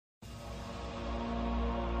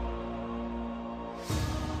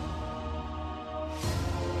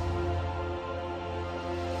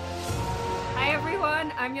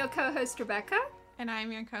I'm your co-host Rebecca. And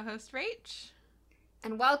I'm your co-host Rach.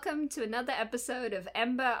 And welcome to another episode of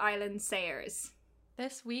Ember Island Sayers.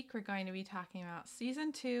 This week we're going to be talking about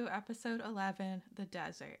Season 2, Episode 11, The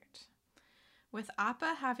Desert. With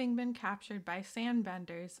Appa having been captured by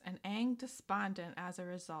Sandbenders and Aang despondent as a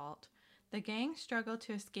result, the gang struggle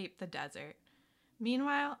to escape the desert.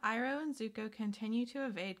 Meanwhile, Iroh and Zuko continue to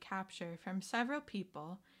evade capture from several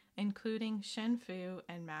people, including Shen Fu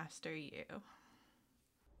and Master Yu.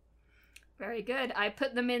 Very good. I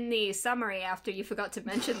put them in the summary after you forgot to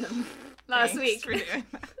mention them last week. For doing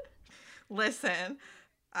that. Listen,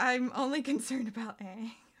 I'm only concerned about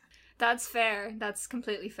Aang. That's fair. That's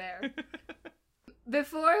completely fair.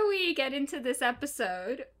 Before we get into this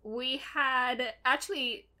episode, we had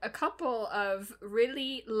actually a couple of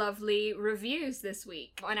really lovely reviews this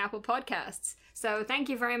week on Apple Podcasts. So thank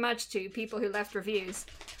you very much to people who left reviews.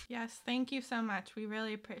 Yes, thank you so much. We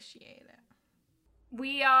really appreciate it.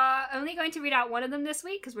 We are only going to read out one of them this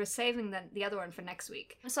week because we're saving the other one for next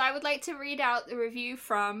week. So I would like to read out the review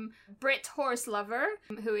from Brit Horse Lover,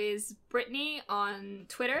 who is Brittany on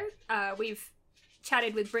Twitter. We've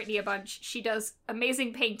chatted with Brittany a bunch. She does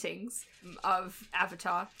amazing paintings of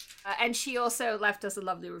Avatar. And she also left us a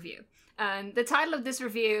lovely review. And the title of this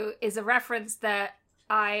review is a reference that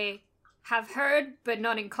I have heard, but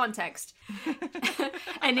not in context.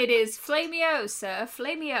 And it is Flameo, sir,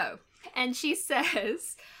 Flameo. And she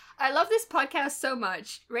says, I love this podcast so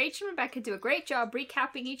much. Rach and Rebecca do a great job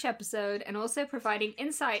recapping each episode and also providing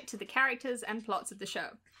insight to the characters and plots of the show.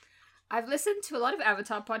 I've listened to a lot of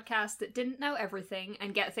Avatar podcasts that didn't know everything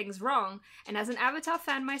and get things wrong, and as an Avatar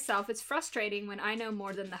fan myself, it's frustrating when I know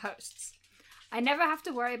more than the hosts. I never have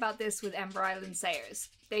to worry about this with Ember Island Sayers.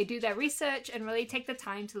 They do their research and really take the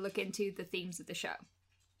time to look into the themes of the show.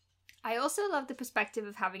 I also love the perspective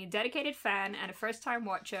of having a dedicated fan and a first-time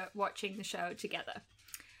watcher watching the show together.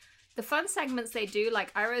 The fun segments they do,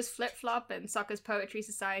 like Iroh's Flip Flop and Sokka's Poetry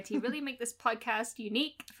Society, really make this podcast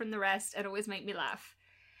unique from the rest and always make me laugh.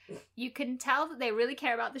 You can tell that they really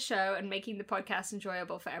care about the show and making the podcast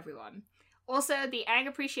enjoyable for everyone. Also, the Aang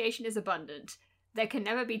appreciation is abundant. There can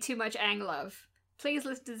never be too much Aang love. Please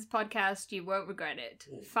listen to this podcast, you won't regret it.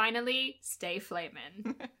 Finally, stay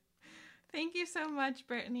flamin'. Thank you so much,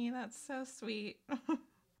 Brittany. That's so sweet.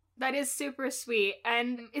 That is super sweet.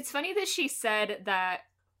 And it's funny that she said that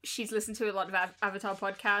she's listened to a lot of Avatar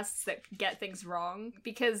podcasts that get things wrong.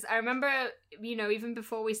 Because I remember, even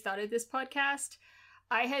before we started this podcast,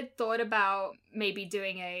 I had thought about maybe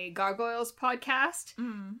doing a Gargoyles podcast.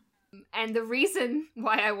 Mm. And the reason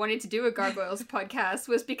why I wanted to do a Gargoyles podcast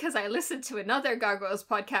was because I listened to another Gargoyles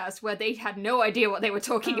podcast where they had no idea what they were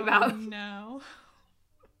talking about. No.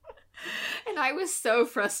 And I was so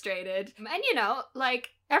frustrated. And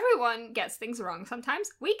everyone gets things wrong sometimes.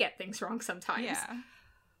 We get things wrong sometimes. Yeah.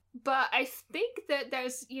 But I think that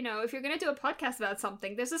there's, if you're going to do a podcast about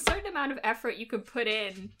something, there's a certain amount of effort you can put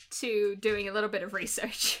in to doing a little bit of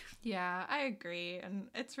research. Yeah, I agree. And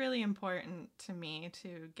it's really important to me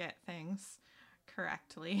to get things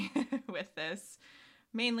correctly with this.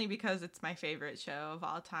 Mainly because it's my favorite show of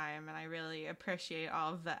all time, and I really appreciate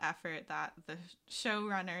all of the effort that the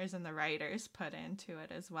showrunners and the writers put into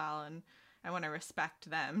it as well, and I want to respect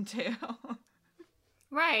them too.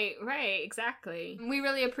 Right, exactly. We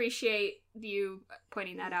really appreciate you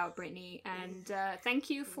pointing that out, Brittany, and thank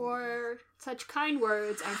you for such kind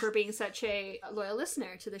words and for being such a loyal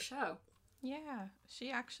listener to the show. Yeah,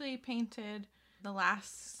 she actually painted the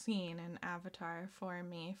last scene in Avatar for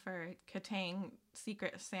me for Katang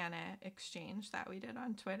Secret Santa exchange that we did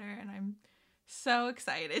on Twitter, and I'm so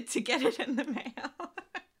excited to get it in the mail.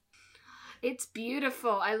 It's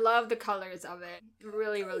beautiful. I love the colors of it.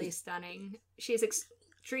 Really, really stunning. She's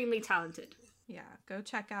extremely talented. Yeah, go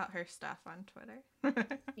check out her stuff on Twitter.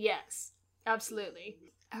 Yes, absolutely.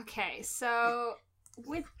 Okay, so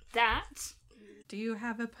with that... Do you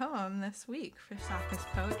have a poem this week for Sokka's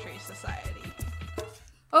Poetry Society?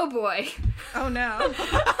 Oh boy. Oh no.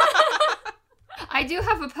 I do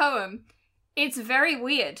have a poem. It's very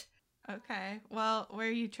weird. Okay. Well, were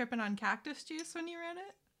you tripping on cactus juice when you wrote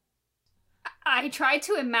it? I tried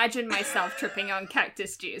to imagine myself tripping on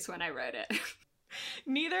cactus juice when I wrote it.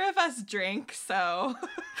 Neither of us drink, so...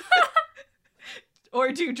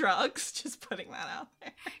 Or do drugs, just putting that out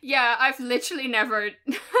there. Yeah, I've literally never...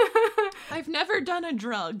 I've never done a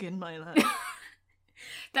drug in my life.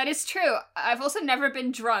 That is true. I've also never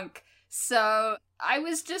been drunk. So I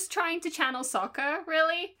was just trying to channel Sokka,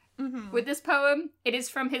 really, with this poem. It is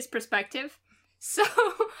from his perspective. So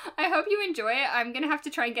I hope you enjoy it. I'm going to have to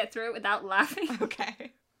try and get through it without laughing.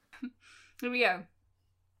 Okay. Here we go.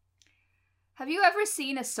 Have you ever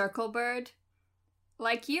seen a circle bird?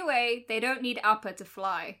 Like Yue, they don't need Appa to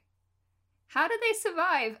fly. How do they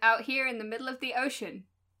survive out here in the middle of the ocean,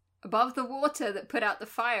 above the water that put out the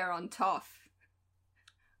fire on Toph?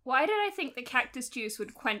 Why did I think the cactus juice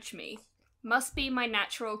would quench me? Must be my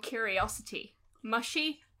natural curiosity.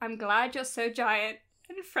 Mushy, I'm glad you're so giant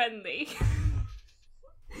and friendly. And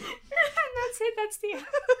that's it, that's the end.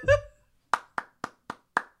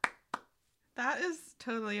 That is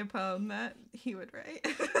totally a poem that he would write.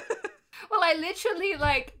 Well, I literally,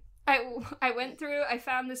 like, I went through, I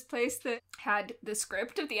found this place that had the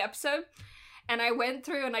script of the episode, and I went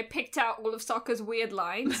through and I picked out all of Sokka's weird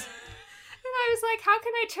lines. And I was like, how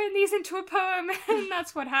can I turn these into a poem? And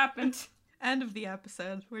that's what happened. End of the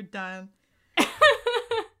episode. We're done.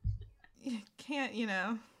 You can't,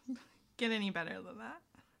 get any better than that.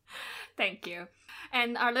 Thank you.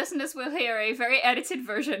 And our listeners will hear a very edited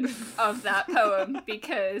version of that poem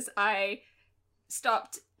because I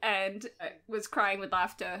stopped and was crying with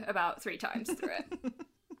laughter about 3 times through it.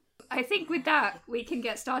 I think with that, we can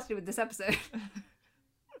get started with this episode.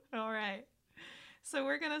 All right. So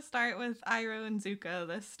we're going to start with Iroh and Zuko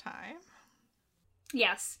this time.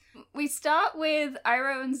 Yes. We start with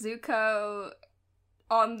Iroh and Zuko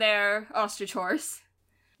on their ostrich horse.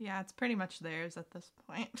 Yeah, it's pretty much theirs at this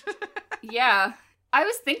point. Yeah. I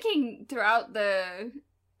was thinking throughout the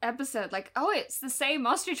episode, like, oh, it's the same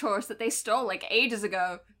ostrich horse that they stole, like, ages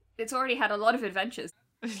ago. It's already had a lot of adventures.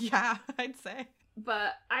 Yeah, I'd say.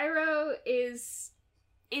 But Iroh is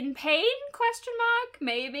in pain, question mark,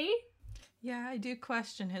 maybe? Yeah, I do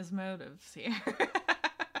question his motives here.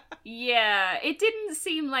 Yeah, it didn't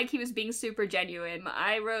seem like he was being super genuine.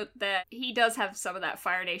 I wrote that he does have some of that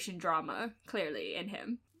Fire Nation drama, clearly, in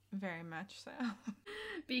him. Very much so.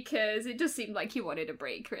 Because it just seemed like he wanted a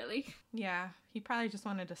break, really. Yeah, he probably just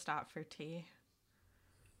wanted to stop for tea.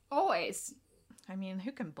 Always. I mean,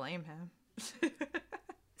 who can blame him?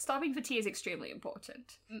 Stopping for tea is extremely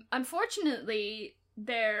important. Unfortunately,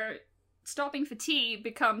 their stopping for tea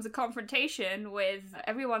becomes a confrontation with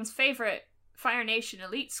everyone's favorite Fire Nation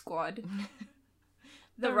elite squad,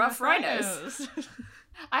 the Rough Rhinos.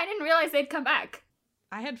 I didn't realize they'd come back.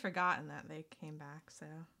 I had forgotten that they came back, so...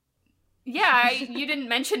 Yeah, you didn't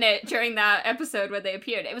mention it during that episode where they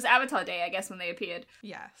appeared. It was Avatar Day, I guess, when they appeared.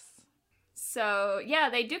 Yes. So, yeah,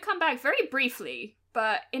 they do come back very briefly,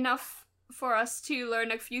 but enough for us to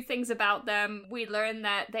learn a few things about them. We learn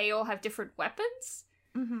that they all have different weapons.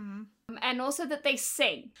 Mm-hmm. And also that they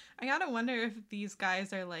sing. I gotta wonder if these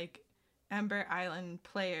guys are, like, Ember Island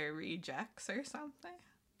player rejects or something.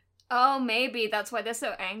 Oh, maybe. That's why they're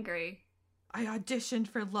so angry. I auditioned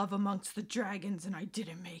for Love Amongst the Dragons and I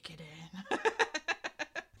didn't make it in.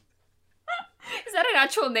 Is that an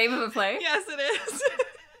actual name of a play? Yes, it is.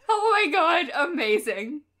 Oh my god,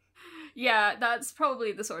 amazing. Yeah, that's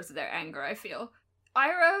probably the source of their anger, I feel.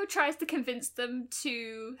 Iroh tries to convince them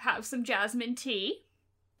to have some jasmine tea.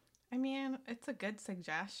 I mean, it's a good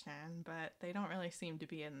suggestion, but they don't really seem to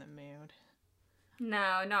be in the mood.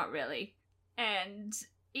 No, not really. And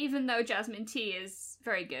even though jasmine tea is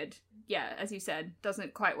very good, yeah, as you said,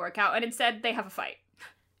 doesn't quite work out, and instead they have a fight.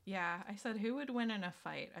 Yeah, I said who would win in a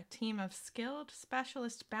fight? A team of skilled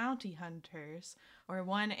specialist bounty hunters or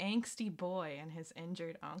one angsty boy and his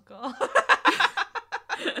injured uncle?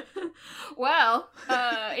 Well,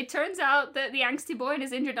 it turns out that the angsty boy and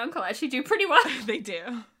his injured uncle actually do pretty well. They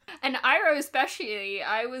do. And Iroh especially,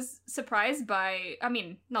 I was surprised by, I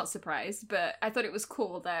mean, not surprised, but I thought it was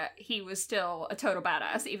cool that he was still a total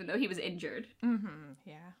badass, even though he was injured. Mm-hmm,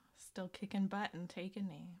 yeah. Still kicking butt and taking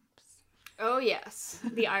names. Oh yes,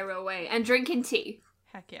 the Iroh way. And drinking tea.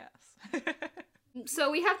 Heck yes. So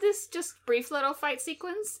we have this just brief little fight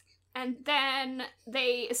sequence, and then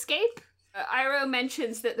they escape. Iroh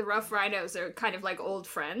mentions that the Rough Rhinos are kind of like old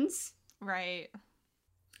friends. Right.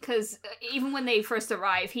 Because even when they first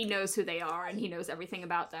arrive, he knows who they are and he knows everything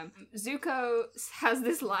about them. Zuko has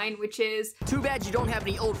this line which is, "Too bad you don't have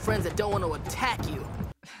any old friends that don't want to attack you."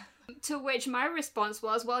 To which my response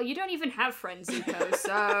was, well, you don't even have friends, Zuko,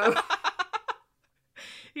 so...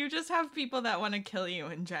 You just have people that want to kill you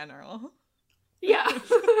in general. Yeah.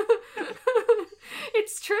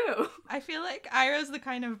 It's true. I feel like Iroh's the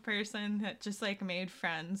kind of person that just, like, made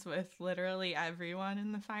friends with literally everyone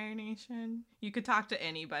in the Fire Nation. You could talk to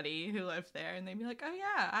anybody who lived there and they'd be like, oh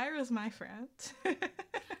yeah, Iroh's my friend.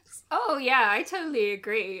 Oh yeah, I totally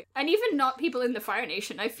agree. And even not people in the Fire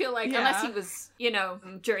Nation, I feel like, unless he was,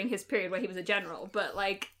 during his period where he was a general, but,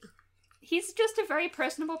 like, he's just a very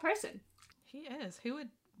personable person. He is. Who would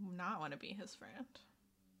not want to be his friend?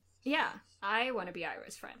 Yeah, I want to be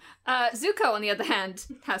Iroh's friend. Zuko, on the other hand,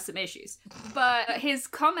 has some issues. But his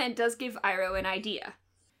comment does give Iroh an idea.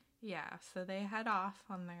 Yeah, so they head off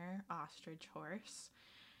on their ostrich horse,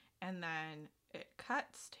 and then it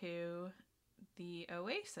cuts to the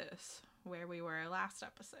oasis where we were last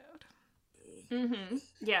episode. Mm-hmm.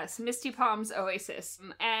 Yes, Misty Palms Oasis.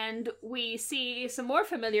 And we see some more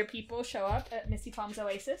familiar people show up at Misty Palms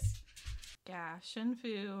Oasis. Yeah,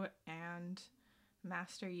 Shinfu and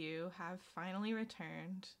Master Yu have finally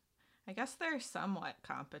returned. I guess they're somewhat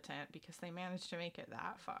competent because they managed to make it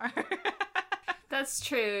that far. That's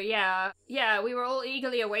true, yeah. Yeah, we were all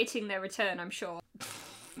eagerly awaiting their return, I'm sure.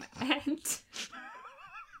 And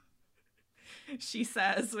she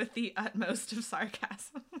says with the utmost of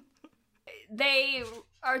sarcasm. they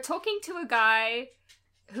are talking to a guy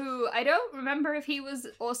who I don't remember if he was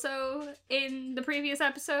also in the previous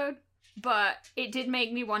episode, but it did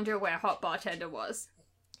make me wonder where Hot Bartender was.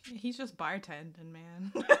 He's just bartending,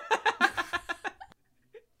 man.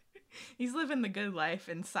 He's living the good life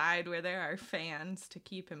inside where there are fans to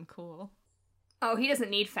keep him cool. Oh, he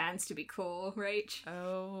doesn't need fans to be cool, Rach.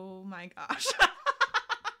 Oh my gosh.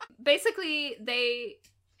 Basically, they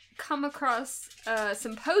come across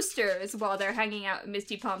some posters while they're hanging out at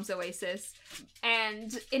Misty Palms Oasis.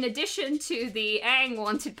 And in addition to the Aang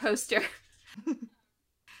wanted poster,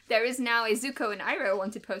 there is now a Zuko and Iroh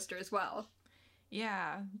wanted poster as well.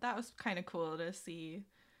 Yeah, that was kind of cool to see.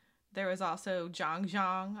 There was also Zhang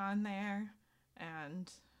Zhang on there, and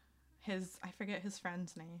I forget his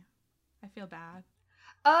friend's name. I feel bad.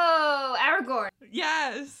 Oh, Aragorn.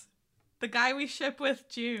 Yes! The guy we ship with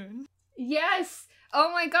June. Yes!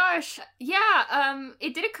 Oh my gosh. Yeah,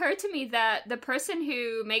 it did occur to me that the person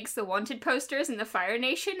who makes the wanted posters in the Fire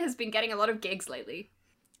Nation has been getting a lot of gigs lately.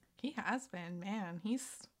 He has been, man.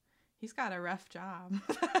 He's got a rough job.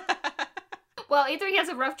 Well, either he has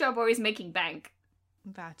a rough job or he's making bank.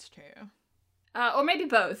 That's true. Or maybe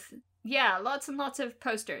both. Yeah, lots and lots of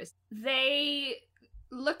posters. They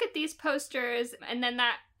look at these posters, and then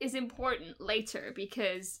that is important later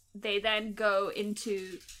because they then go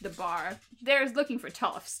into the bar. They're looking for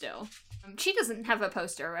Toph still. She doesn't have a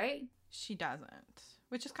poster, right? She doesn't,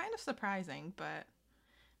 which is kind of surprising, but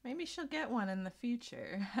maybe she'll get one in the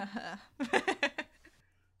future.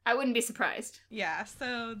 I wouldn't be surprised. Yeah,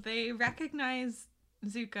 so they recognize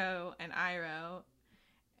Zuko and Iroh,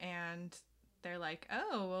 and they're like,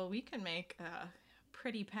 oh, well, we can make a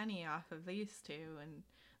pretty penny off of these two, and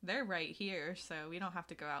they're right here, so we don't have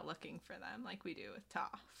to go out looking for them like we do with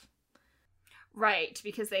Toph. Right,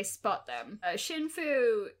 because they spot them.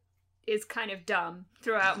 Shinfu is kind of dumb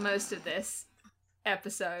throughout most of this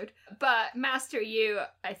episode, but Master Yu,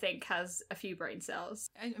 I think, has a few brain cells.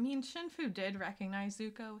 I mean, Shinfu did recognize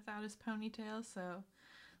Zuko without his ponytail, so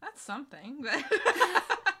that's something.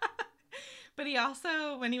 But he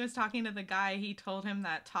also, when he was talking to the guy, he told him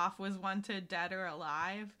that Toph was wanted dead or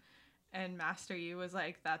alive, and Master Yu was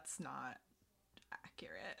like, that's not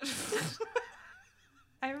accurate.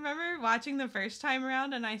 I remember watching the first time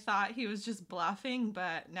around and I thought he was just bluffing,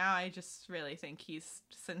 but now I just really think he's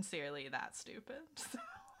sincerely that stupid.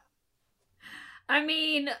 I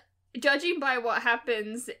mean, judging by what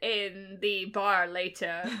happens in the bar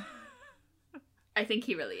later, I think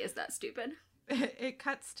he really is that stupid. It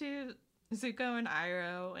cuts to Zuko and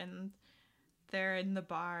Iroh, and they're in the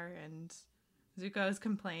bar, and Zuko's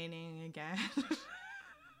complaining again.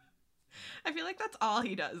 I feel like that's all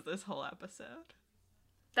he does this whole episode.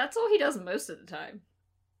 That's all he does most of the time.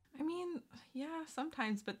 I mean, yeah,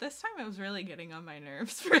 sometimes, but this time it was really getting on my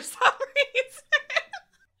nerves for some reason.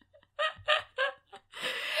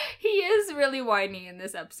 He is really whiny in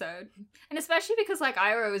this episode. And especially because, like,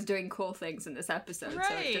 Iroh is doing cool things in this episode,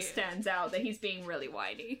 so it just stands out that he's being really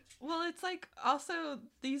whiny. Well, it's like, also,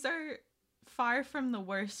 these are far from the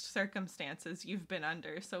worst circumstances you've been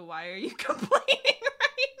under, so why are you complaining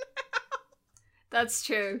right now? That's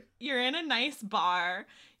true. You're in a nice bar.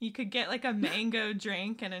 You could get, like, a mango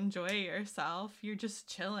drink and enjoy yourself. You're just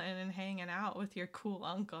chilling and hanging out with your cool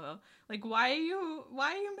uncle. Like, why are you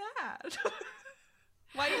mad?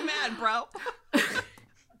 Why are you mad, bro?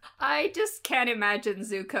 I just can't imagine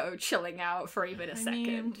Zuko chilling out for even a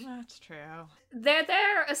second. Mean, that's true. They're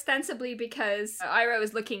there ostensibly because Iroh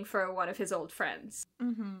is looking for one of his old friends.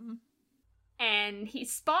 Mm-hmm. And he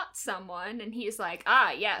spots someone, and he's like,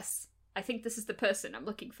 ah, yes, I think this is the person I'm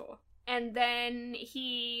looking for. And then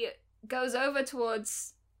he goes over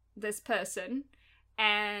towards this person,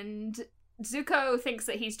 and Zuko thinks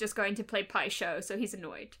that he's just going to play Pai Sho, so he's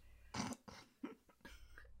annoyed.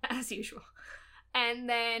 As usual. And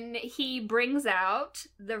then he brings out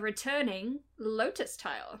the returning Lotus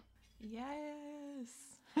Tile. Yes.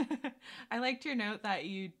 I liked your note that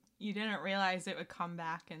you didn't realize it would come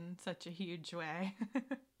back in such a huge way.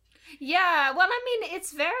 Yeah, well, I mean,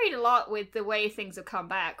 it's varied a lot with the way things have come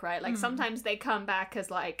back, right? Like, sometimes they come back as,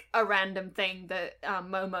 like, a random thing that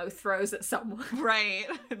Momo throws at someone. Right.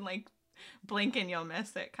 And, like, blink and you'll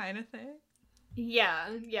miss it kind of thing.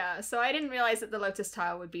 Yeah. So I didn't realize that the Lotus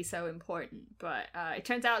Tile would be so important, but it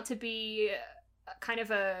turns out to be kind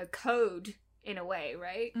of a code in a way,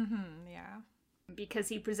 right? Mm-hmm, yeah. Because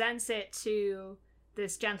he presents it to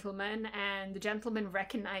this gentleman, and the gentleman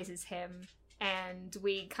recognizes him, and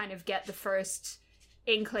we kind of get the first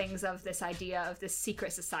inklings of this idea of this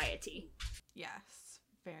secret society. Yes.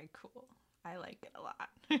 Very cool. I like it a lot.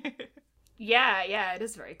 Yeah, it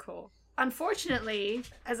is very cool. Unfortunately,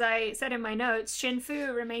 as I said in my notes,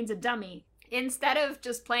 Shin-Fu remains a dummy. Instead of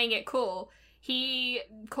just playing it cool, he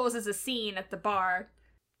causes a scene at the bar.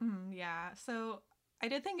 Yeah, so I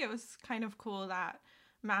did think it was kind of cool that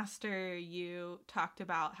Master Yu talked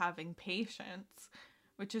about having patience,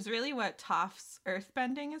 which is really what Toph's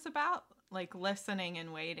earthbending is about, like listening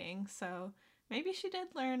and waiting. So maybe she did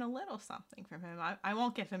learn a little something from him. I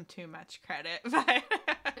won't give him too much credit, but...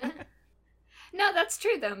 No, that's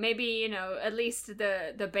true, though. Maybe, at least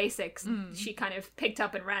the basics she kind of picked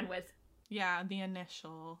up and ran with. Yeah, the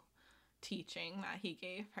initial teaching that he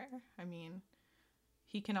gave her. I mean,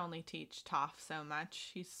 he can only teach Toph so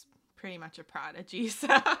much. He's pretty much a prodigy, so...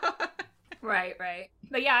 Right.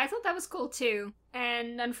 But yeah, I thought that was cool, too.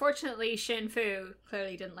 And unfortunately, Shin-Fu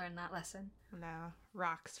clearly didn't learn that lesson. No,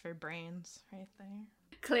 rocks for brains right there.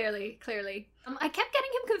 Clearly. I kept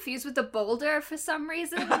getting him confused with the boulder for some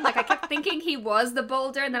reason. Like, I kept thinking he was the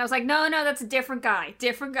boulder, and then I was like, no, that's a different guy.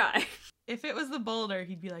 If it was the boulder,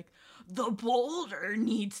 he'd be like, the boulder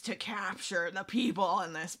needs to capture the people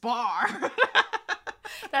in this bar.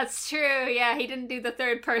 That's true, yeah, he didn't do the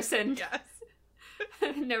third person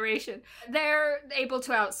narration. They're able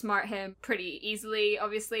to outsmart him pretty easily,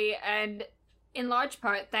 obviously, and in large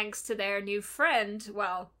part thanks to their new friend.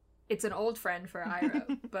 Well, it's an old friend for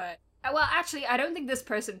Iroh, but... Well, actually, I don't think this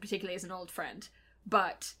person particularly is an old friend,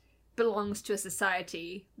 but belongs to a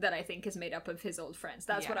society that I think is made up of his old friends.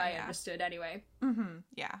 That's what I understood anyway. Mm-hmm,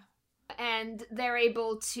 yeah. And they're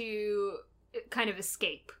able to kind of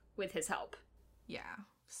escape with his help. Yeah.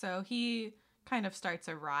 So he kind of starts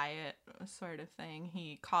a riot sort of thing.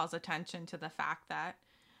 He calls attention to the fact that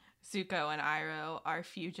Zuko and Iroh are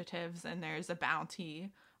fugitives and there's a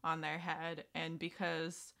bounty on their head. And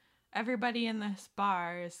because everybody in this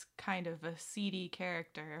bar is kind of a seedy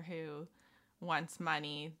character who wants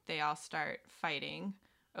money, they all start fighting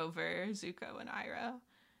over Zuko and Iroh.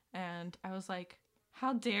 And I was like,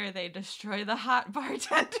 how dare they destroy the hot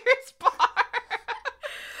bartender's bar?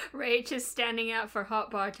 Rach is standing out for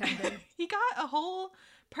hot bartender. He got a whole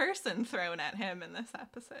person thrown at him in this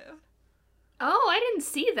episode. Oh, I didn't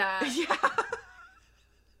see that. Yeah.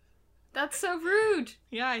 That's so rude.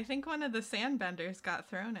 Yeah, I think one of the sandbenders got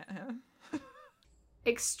thrown at him.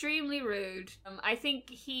 Extremely rude. I think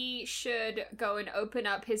he should go and open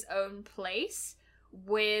up his own place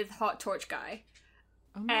with Hot Torch Guy.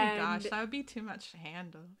 Oh my gosh, that would be too much to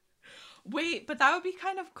handle. Wait, but that would be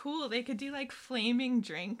kind of cool. They could do like flaming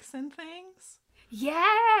drinks and things.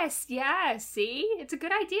 Yes, see? It's a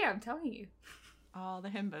good idea, I'm telling you. All the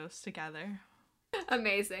himbos together.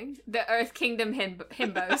 Amazing. The Earth Kingdom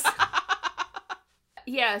himbos.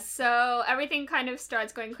 Yeah, so everything kind of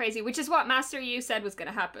starts going crazy, which is what Master Yu said was going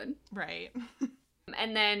to happen. Right.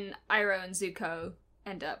 And then Iroh and Zuko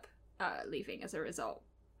end up leaving as a result.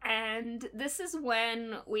 And this is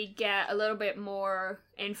when we get a little bit more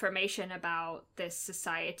information about this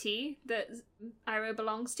society that Iroh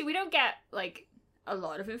belongs to. We don't get, like, a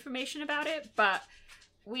lot of information about it, but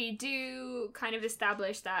we do kind of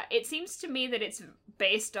establish that it seems to me that it's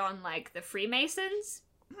based on, like, the Freemasons.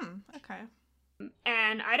 Okay.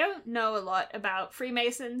 And I don't know a lot about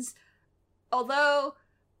Freemasons, although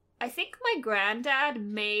I think my granddad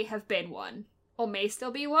may have been one, or may still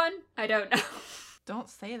be one. I don't know. Don't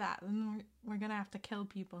say that. Then we're gonna have to kill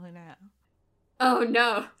people who know. Oh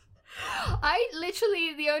no.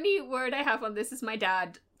 The only word I have on this is my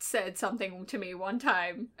dad said something to me one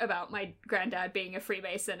time about my granddad being a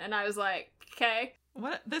Freemason, and I was like, okay.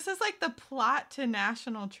 What? This is like the plot to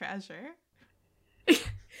National Treasure.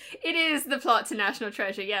 It is the plot to National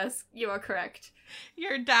Treasure, yes, you are correct.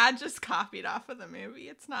 Your dad just copied off of the movie.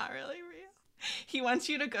 It's not really real. He wants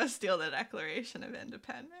you to go steal the Declaration of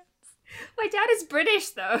Independence. My dad is British,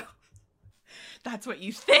 though. That's what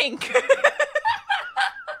you think.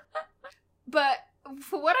 But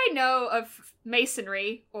for what I know of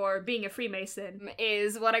Masonry, or being a Freemason,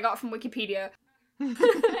 is what I got from Wikipedia.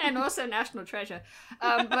 and also National Treasure.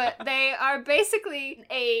 But they are basically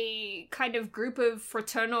a kind of group of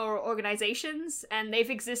fraternal organizations, and they've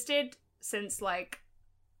existed since, like,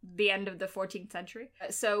 the end of the 14th century.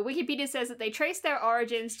 So Wikipedia says that they trace their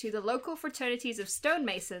origins to the local fraternities of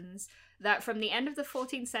stonemasons that from the end of the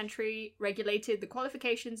 14th century regulated the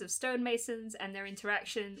qualifications of stonemasons and their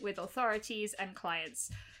interaction with authorities and clients.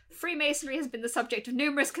 Freemasonry has been the subject of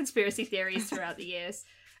numerous conspiracy theories throughout the years,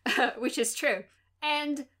 which is true.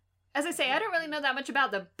 And as I say, I don't really know that much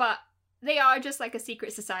about them, but they are just like a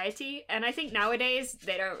secret society, and I think nowadays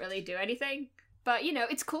they don't really do anything. But, you know,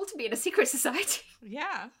 it's cool to be in a secret society.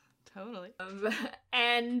 Yeah, totally.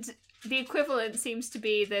 And the equivalent seems to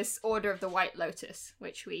be this Order of the White Lotus,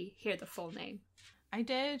 which we hear the full name. I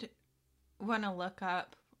did want to look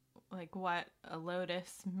up, like, what a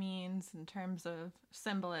lotus means in terms of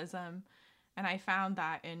symbolism. And I found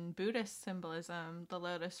that in Buddhist symbolism, the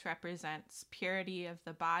lotus represents purity of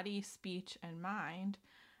the body, speech, and mind,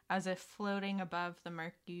 as if floating above the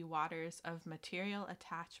murky waters of material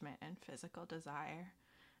attachment and physical desire.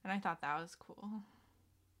 And I thought that was cool.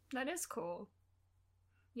 That is cool.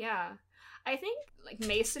 Yeah. I think, like,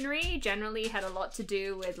 Masonry generally had a lot to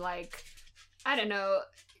do with, like, I don't know,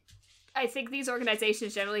 I think these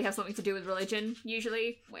organizations generally have something to do with religion,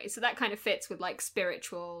 usually. So that kind of fits with, like,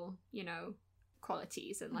 spiritual, you know,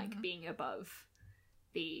 qualities and, like, being above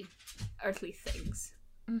the earthly things.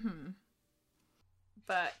 Mm-hmm.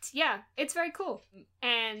 But yeah, it's very cool.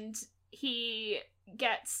 And he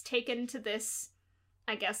gets taken to this,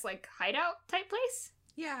 I guess, like, hideout type place.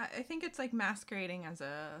 Yeah, I think it's like masquerading as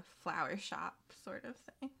a flower shop sort of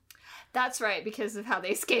thing. That's right, because of how they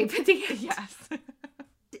escape at the end. Yes.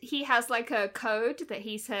 He has, like, a code that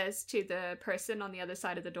he says to the person on the other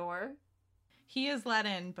side of the door. He is let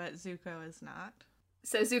in, but Zuko is not.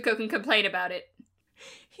 So Zuko can complain about it.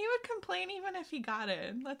 He would complain even if he got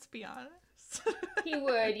in, let's be honest. He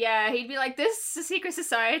would, yeah. He'd be like, this secret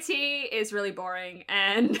society is really boring,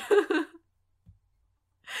 and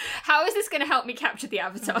how is this going to help me capture the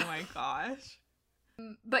Avatar? Oh my gosh.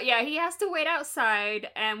 But yeah, he has to wait outside,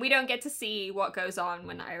 and we don't get to see what goes on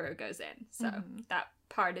when Iroh goes in. So that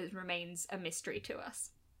part remains a mystery to us.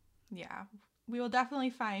 Yeah, we will definitely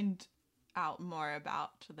find out more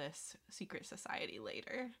about this secret society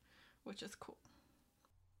later, which is cool.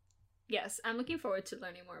 Yes, I'm looking forward to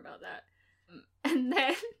learning more about that. And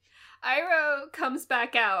then Iroh comes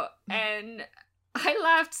back out, and I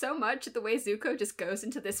laughed so much at the way Zuko just goes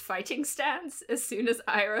into this fighting stance as soon as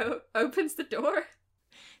Iroh opens the door.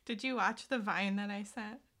 Did you watch the Vine that I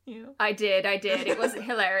sent you? I did. It was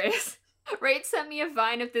hilarious. Rate sent me a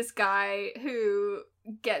Vine of this guy who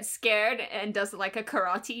gets scared and does, like, a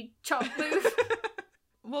karate chop move.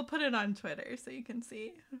 We'll put it on Twitter so you can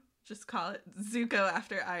see. Just call it Zuko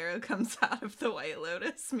after Iroh comes out of the White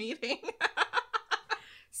Lotus meeting.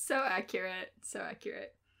 So accurate. So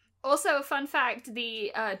accurate. Also, fun fact,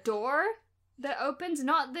 the door that opens,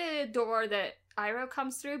 not the door that Iroh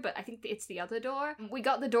comes through, but I think it's the other door. We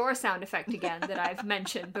got the door sound effect again that I've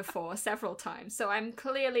mentioned before several times. So I'm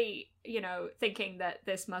clearly, you know, thinking that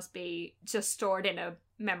this must be just stored in a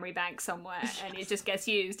memory bank somewhere, and it just gets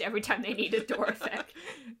used every time they need a door effect.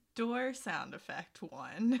 Door sound effect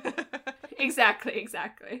 1.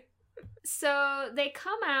 Exactly. So they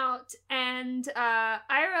come out, and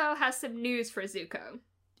Iroh has some news for Zuko.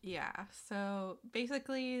 Yeah, so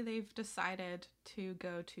basically they've decided to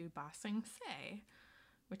go to Ba Sing Se,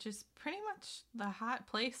 which is pretty much the hot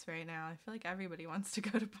place right now. I feel like everybody wants to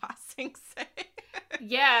go to Ba Sing Se.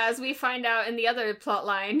 Yeah, as we find out in the other plot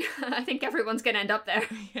line, I think everyone's gonna end up there.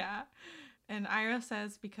 Yeah. And Iroh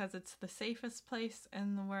says because it's the safest place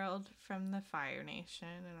in the world from the Fire Nation.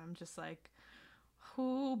 And I'm just like,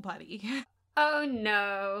 whoo, buddy. Oh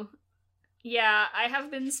no. Yeah, I have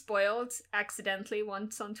been spoiled accidentally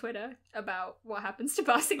once on Twitter about what happens to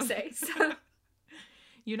Ba Sing Se. So.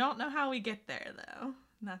 You don't know how we get there, though.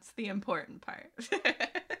 That's the important part.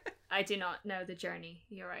 I do not know the journey.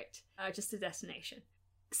 You're right. Just the destination.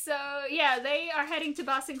 So, yeah, they are heading to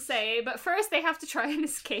Ba Sing Se, but first they have to try and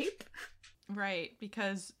escape. Right,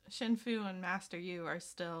 because Shinfu and Master Yu are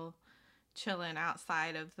still chilling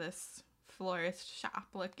outside of this florist shop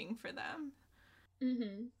looking for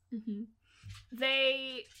them.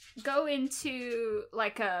 They go into,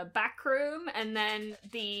 like, a back room, and then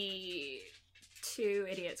the two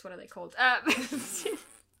idiots, what are they called?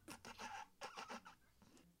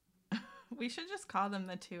 We should just call them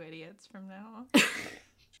the two idiots from now on.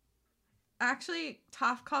 Actually,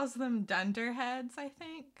 Toph calls them Dunderheads, I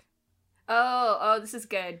think. Oh, this is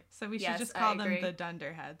good. So we should just call them the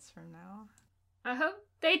Dunderheads from now on.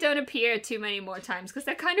 They don't appear too many more times because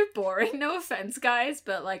they're kind of boring. No offense, guys,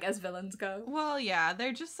 but like as villains go. Well, yeah,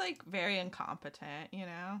 they're just like very incompetent, you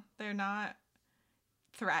know? They're not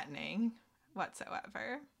threatening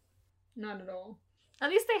whatsoever. Not at all. At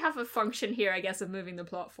least they have a function here, I guess, of moving the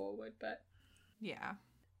plot forward, but... Yeah.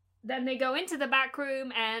 Then they go into the back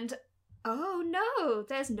room and... Oh no,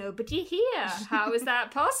 there's nobody here. How is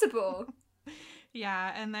that possible?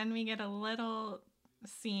 Yeah, and then we get a little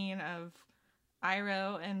scene of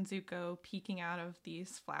Iroh and Zuko peeking out of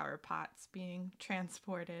these flower pots being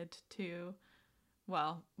transported to,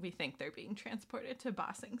 well, we think they're being transported to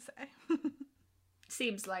Ba Sing Se.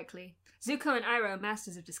 Seems likely. Zuko and Iroh,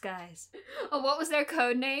 Masters of Disguise. Oh, what was their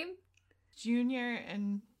code name? Junior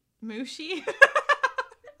and Mushi.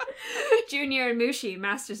 Junior and Mushi,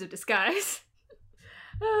 Masters of Disguise.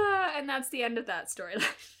 And that's the end of that storyline.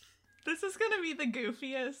 This is gonna be the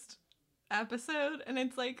goofiest episode, and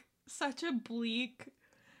it's like such a bleak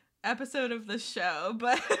episode of the show,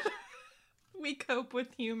 but we cope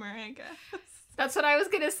with humor, I guess. That's what I was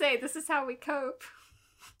gonna say. This is how we cope.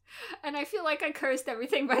 And I feel like I cursed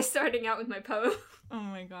everything by starting out with my poem. Oh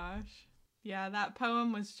my gosh. Yeah, that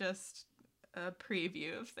poem was just a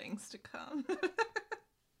preview of things to come.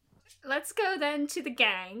 Let's go then to the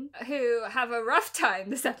gang, who have a rough time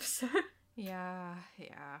this episode. Yeah,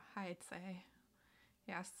 I'd say.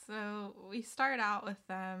 Yeah, so we start out with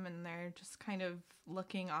them and they're just kind of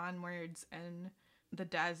looking onwards in the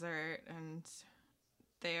desert, and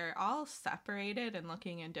they're all separated and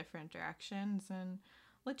looking in different directions, and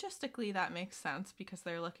logistically that makes sense because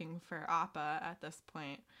they're looking for Appa at this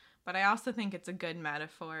point. But I also think it's a good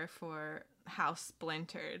metaphor for how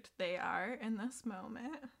splintered they are in this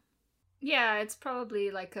moment. Yeah, it's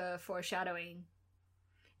probably like a foreshadowing.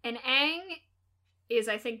 And Aang is,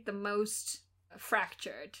 I think, the most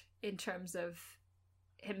fractured in terms of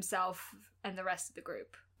himself and the rest of the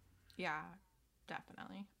group. Yeah,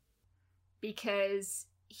 definitely. Because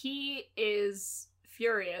he is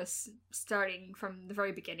furious starting from the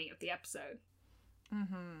very beginning of the episode.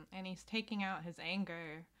 Mm-hmm. And he's taking out his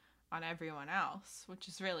anger on everyone else, which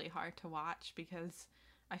is really hard to watch because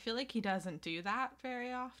I feel like he doesn't do that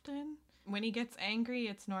very often. When he gets angry,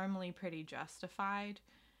 it's normally pretty justified,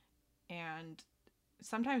 and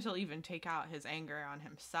sometimes he'll even take out his anger on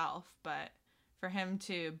himself, but for him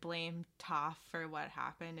to blame Toph for what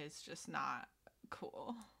happened is just not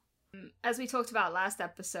cool. As we talked about last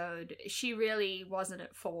episode, she really wasn't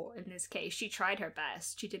at fault in this case. She tried her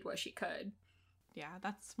best. She did what she could. Yeah,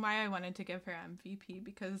 that's why I wanted to give her MVP,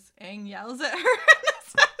 because Aang yells at her in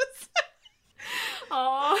this episode.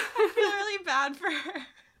 Aww. I feel really bad for her.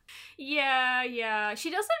 Yeah. She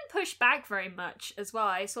doesn't push back very much as well.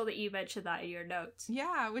 I saw that you mentioned that in your notes.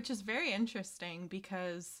 Yeah, which is very interesting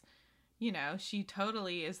because, you know, she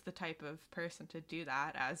totally is the type of person to do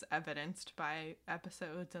that, as evidenced by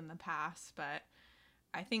episodes in the past. But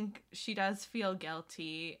I think she does feel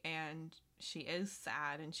guilty, and she is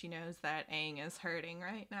sad, and she knows that Aang is hurting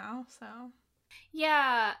right now, so...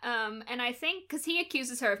 Yeah, and I think, because he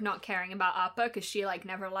accuses her of not caring about Appa because she, like,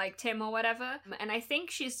 never liked him or whatever. And I think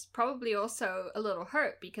she's probably also a little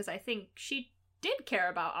hurt because I think she did care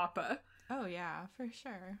about Appa. Oh, yeah, for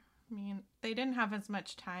sure. I mean, they didn't have as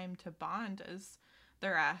much time to bond as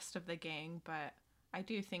the rest of the gang, but I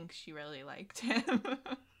do think she really liked him.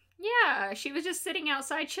 Yeah, she was just sitting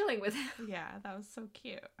outside chilling with him. Yeah, that was so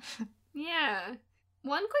cute. Yeah.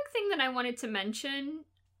 One quick thing that I wanted to mention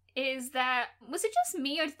is that, was it just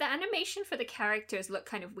me, or did the animation for the characters look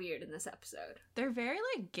kind of weird in this episode? They're very,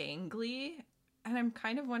 like, gangly, and I'm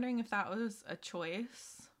kind of wondering if that was a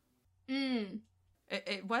choice.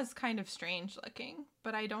 It was kind of strange looking,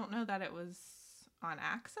 but I don't know that it was on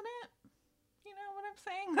accident. You know what I'm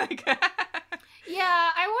saying? Like, yeah,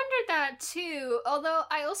 I wondered that too, although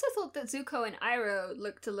I also thought that Zuko and Iroh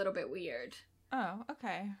looked a little bit weird. Oh,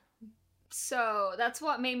 okay. So that's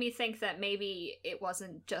what made me think that maybe it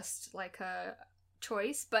wasn't just like a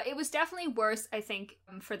choice, but it was definitely worse, I think,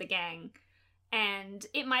 for the gang. And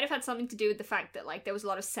it might have had something to do with the fact that, like, there was a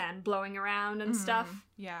lot of sand blowing around and stuff.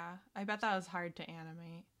 Yeah, I bet that was hard to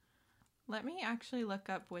animate. Let me actually look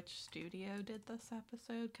up which studio did this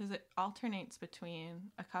episode, because it alternates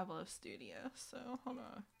between a couple of studios, so hold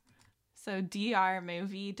on. So DR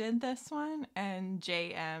Movie did this one, and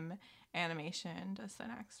JM Animation does the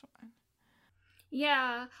next one.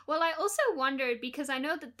 Yeah, well, I also wondered, because I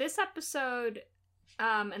know that this episode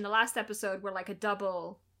and the last episode were like a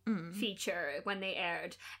double feature when they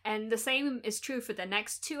aired, and the same is true for the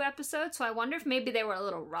next two episodes, so I wonder if maybe they were a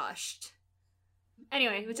little rushed.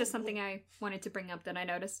 Anyway, it was just something I wanted to bring up that I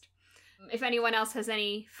noticed. If anyone else has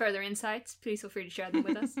any further insights, please feel free to share them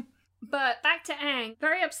with us. But back to Aang,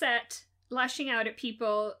 very upset, lashing out at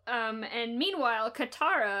people. And meanwhile,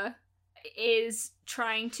 Katara is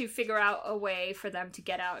trying to figure out a way for them to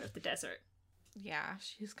get out of the desert. Yeah,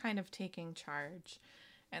 she's kind of taking charge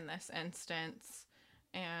in this instance.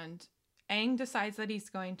 And Aang decides that he's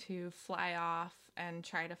going to fly off and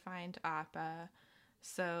try to find Appa.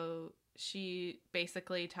 So she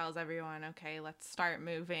basically tells everyone, okay, let's start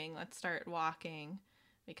moving, let's start walking,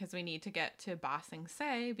 because we need to get to Ba Sing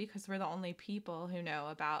Se, because we're the only people who know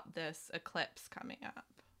about this eclipse coming up.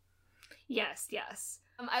 Yes.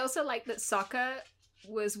 I also like that Sokka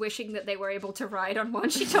was wishing that they were able to ride on Wan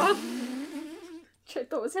Shi Tong, which I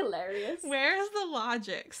thought was hilarious. Where's the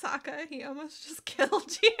logic, Sokka? He almost just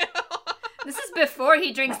killed you. This is before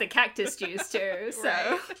he drinks the cactus juice, too, so...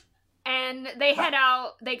 Right. And they head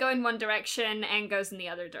out, they go in one direction, and goes in the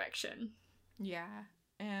other direction. Yeah,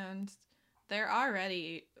 and they're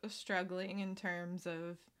already struggling in terms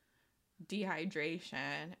of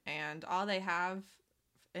dehydration, and all they have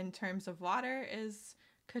in terms of water is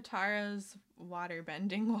Katara's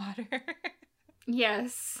water-bending water.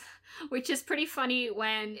 Yes, which is pretty funny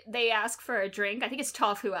when they ask for a drink. I think it's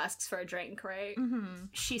Toph who asks for a drink, right? Mm-hmm.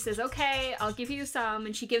 She says, okay, I'll give you some,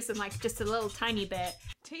 and she gives them, like, just a little tiny bit.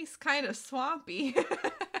 Tastes kind of swampy.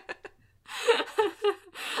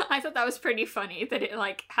 I thought that was pretty funny, that it,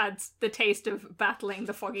 like, had the taste of battling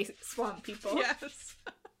the foggy swamp people. Yes.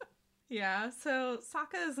 Yeah, so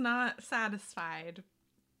Sokka is not satisfied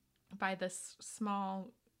by this small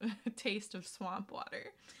taste of swamp water.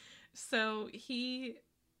 So he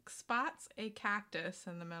spots a cactus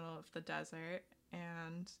in the middle of the desert,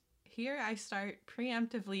 and here I start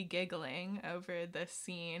preemptively giggling over this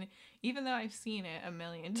scene, even though I've seen it a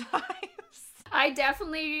million times. I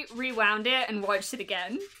definitely rewound it and watched it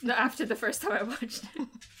again after the first time I watched it,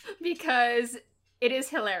 because it is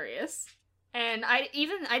hilarious. And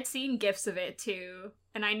I'd seen GIFs of it too,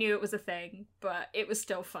 and I knew it was a thing, but it was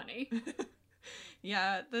still funny.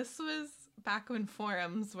 Yeah, this was back when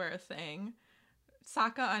forums were a thing.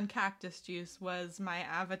 Sokka on cactus juice was my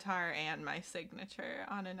avatar and my signature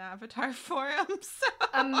on an avatar forum. So.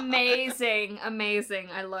 Amazing.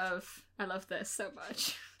 I love this so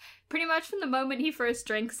much. Pretty much from the moment he first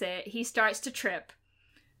drinks it, he starts to trip.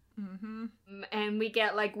 Mm-hmm. And we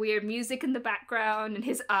get like weird music in the background, and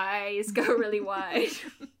his eyes go really wide.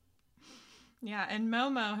 Yeah, and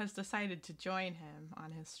Momo has decided to join him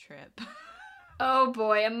on his trip. Oh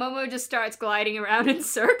boy, and Momo just starts gliding around in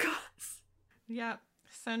circles. Yep.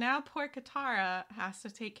 So now poor Katara has to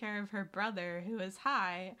take care of her brother, who is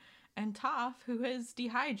high, and Toph, who is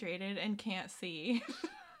dehydrated and can't see.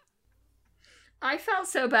 I felt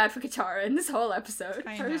so bad for Katara in this whole episode.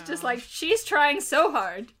 I was know. just like, she's trying so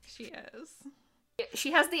hard. She is.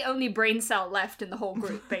 She has the only brain cell left in the whole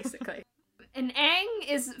group, basically. And Aang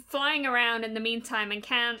is flying around in the meantime and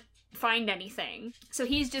can't find anything. So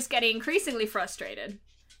he's just getting increasingly frustrated.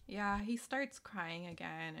 Yeah, he starts crying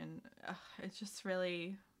again, and it just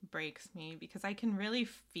really breaks me because I can really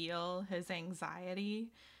feel his anxiety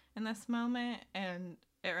in this moment, and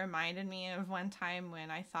it reminded me of one time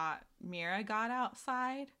when I thought Mira got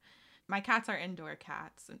outside. My cats are indoor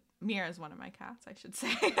cats, and Mira is one of my cats, I should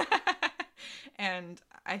say. And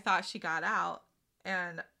I thought she got out,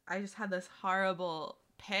 and I just had this horrible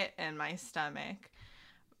pit in my stomach.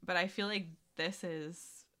 But I feel like this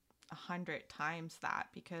is 100 times that,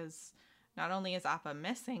 because not only is Appa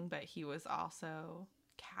missing, but he was also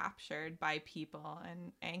captured by people,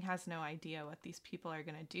 and Aang has no idea what these people are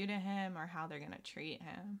going to do to him or how they're going to treat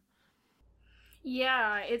him.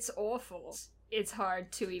 Yeah, it's awful. It's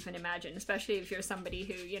hard to even imagine, especially if you're somebody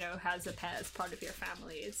who, you know, has a pet as part of your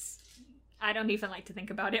family. I don't even like to think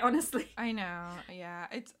about it, honestly. I know, yeah.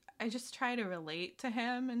 I just try to relate to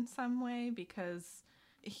him in some way because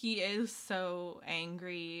he is so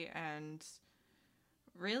angry, and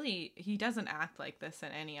really, he doesn't act like this in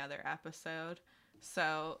any other episode.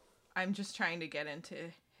 So I'm just trying to get into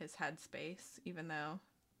his headspace, even though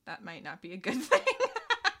that might not be a good thing.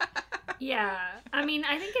 Yeah, I mean,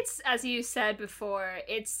 I think it's, as you said before,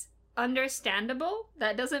 it's understandable.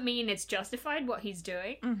 That doesn't mean it's justified what he's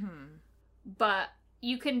doing. Mm-hmm. But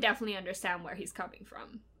you can definitely understand where he's coming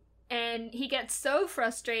from. And he gets so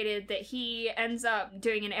frustrated that he ends up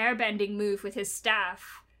doing an airbending move with his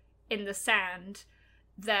staff in the sand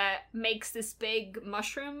that makes this big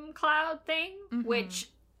mushroom cloud thing, which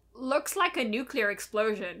looks like a nuclear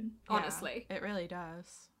explosion, honestly. Yeah, it really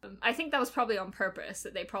does. I think that was probably on purpose,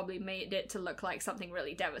 that they probably made it to look like something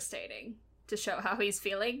really devastating to show how he's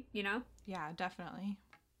feeling, you know? Yeah, definitely.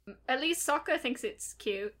 At least Sokka thinks it's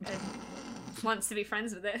cute and wants to be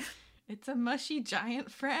friends with it. It's a mushy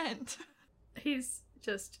giant friend. He's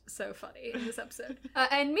just so funny in this episode.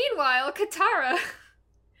 And meanwhile, Katara,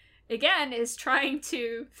 again, is trying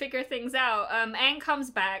to figure things out. Aang comes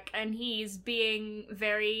back, and he's being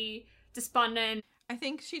very despondent. I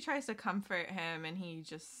think she tries to comfort him, and he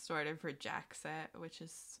just sort of rejects it, which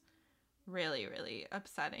is really, really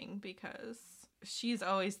upsetting because she's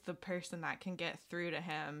always the person that can get through to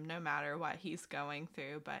him no matter what he's going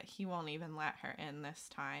through, but he won't even let her in this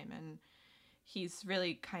time. And he's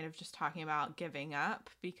really kind of just talking about giving up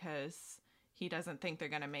because he doesn't think they're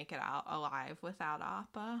going to make it out alive without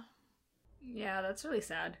Appa. Yeah, that's really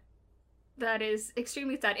sad. That is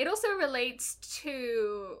extremely sad. It also relates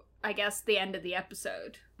to, I guess, the end of the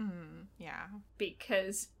episode. Yeah.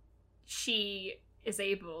 Because she is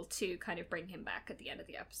able to kind of bring him back at the end of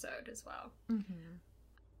the episode as well. Mm-hmm.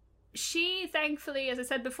 She, thankfully, as I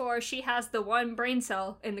said before, she has the one brain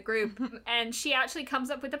cell in the group, and she actually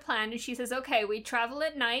comes up with a plan, and she says, okay, we travel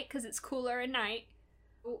at night because it's cooler at night.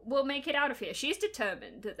 We'll make it out of here. She's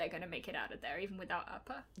determined that they're going to make it out of there, even without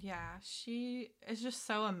Appa. Yeah, she is just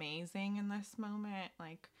so amazing in this moment.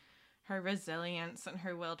 Like, her resilience and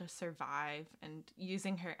her will to survive and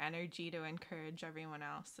using her energy to encourage everyone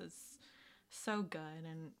else is so good,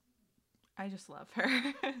 and I just love her.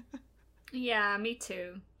 Yeah, me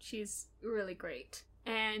too. She's really great.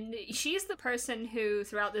 And she's the person who,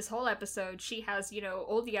 throughout this whole episode, she has, you know,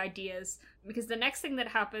 all the ideas. Because the next thing that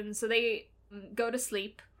happens, so they go to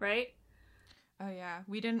sleep, right? Oh yeah,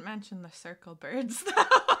 we didn't mention the circle birds though.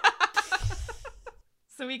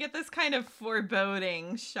 So we get this kind of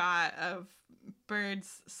foreboding shot of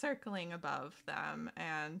birds circling above them,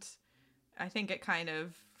 and I think it kind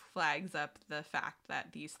of flags up the fact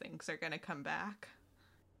that these things are going to come back.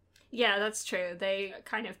 Yeah, that's true. They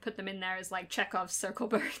kind of put them in there as like Chekhov's circle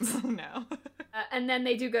birds. Oh no. And then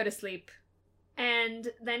they do go to sleep. And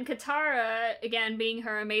then Katara, again being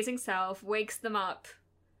her amazing self, wakes them up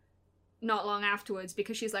not long afterwards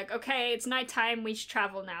because she's like, okay, it's nighttime, we should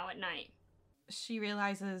travel now at night. She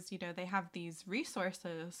realizes, you know, they have these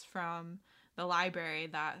resources from the library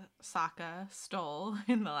that Sokka stole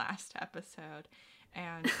in the last episode.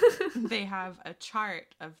 And they have a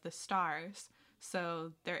chart of the stars.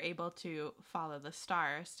 So they're able to follow the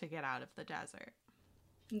stars to get out of the desert.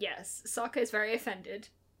 Yes, Sokka is very offended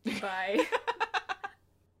by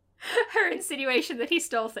her insinuation that he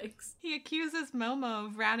stole things. He accuses Momo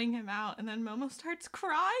of ratting him out, and then Momo starts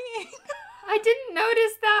crying. I didn't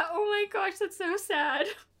notice that. Oh my gosh, that's so sad.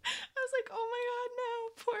 I was like, oh my god,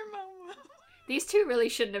 no, poor Momo. These two really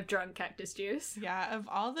shouldn't have drunk cactus juice. Yeah, of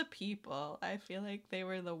all the people, I feel like they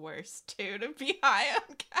were the worst two to be high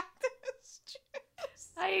on cactus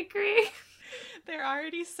juice. I agree. They're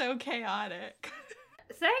already so chaotic.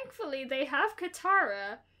 Thankfully, they have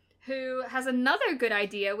Katara, who has another good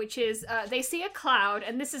idea, which is they see a cloud,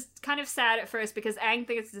 and this is kind of sad at first because Aang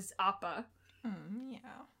thinks it's Appa. Yeah.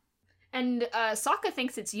 And Sokka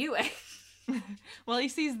thinks it's Yue. Well, he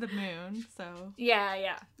sees the moon, so...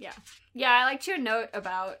 Yeah, I liked your note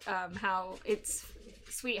about how it's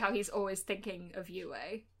sweet how he's always thinking of Yue.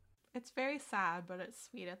 It's very sad, but it's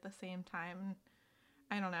sweet at the same time.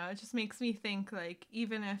 I don't know, it just makes me think, like,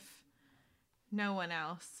 even if no one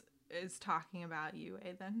else is talking about Yue,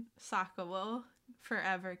 then Sokka will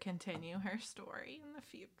forever continue her story in the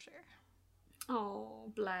future.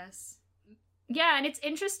 Oh, bless. Yeah, and it's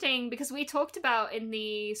interesting because we talked about in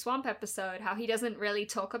the Swamp episode how he doesn't really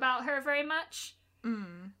talk about her very much.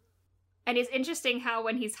 Mm. And it's interesting how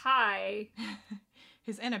when he's high...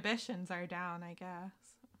 His inhibitions are down, I guess.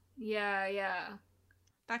 Yeah.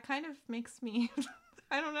 That kind of makes me...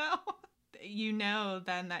 I don't know. You know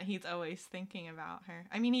then that he's always thinking about her.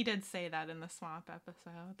 I mean, he did say that in the Swamp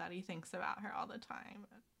episode, that he thinks about her all the time.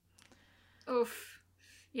 Oof.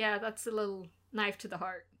 Yeah, that's a little knife to the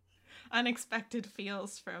heart. Unexpected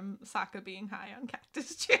feels from Sokka being high on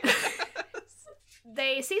cactus juice.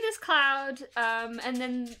 They see this cloud, and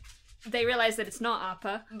then they realize that it's not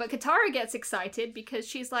Appa. But Katara gets excited because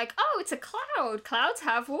she's like, oh, it's a cloud. Clouds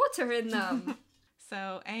have water in them.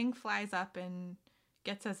 So Aang flies up and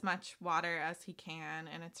gets as much water as he can,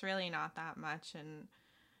 and it's really not that much. And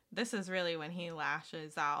this is really when he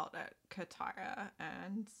lashes out at Katara,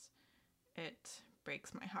 and it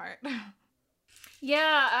breaks my heart.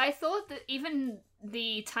 Yeah, I thought that even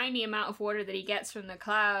the tiny amount of water that he gets from the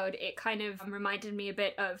cloud, it kind of reminded me a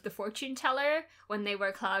bit of the fortune teller when they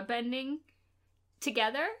were cloud bending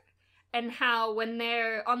together, and how when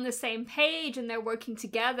they're on the same page and they're working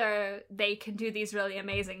together, they can do these really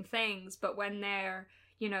amazing things. But when they're,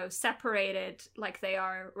 you know, separated like they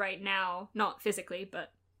are right now, not physically,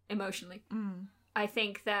 but emotionally, I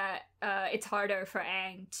think that it's harder for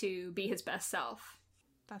Aang to be his best self.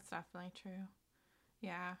 That's definitely true.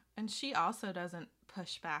 Yeah, and she also doesn't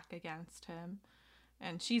push back against him.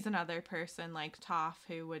 And she's another person like Toph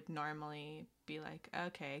who would normally be like,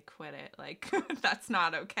 okay, quit it. Like, that's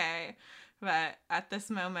not okay. But at this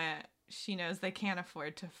moment, she knows they can't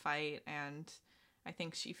afford to fight. And I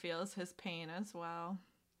think she feels his pain as well.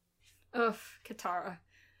 Ugh, Katara.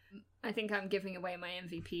 I think I'm giving away my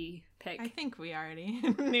MVP pick. I think we already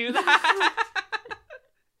knew that.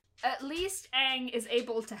 At least Aang is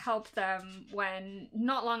able to help them when,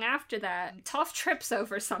 not long after that, Toph trips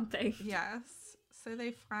over something. Yes. So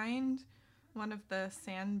they find one of the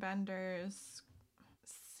Sandbender's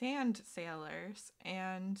sand sailors,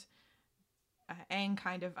 and Aang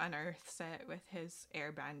kind of unearths it with his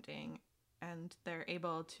airbending, and they're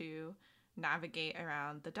able to navigate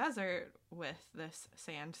around the desert with this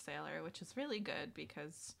sand sailor, which is really good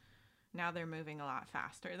because now they're moving a lot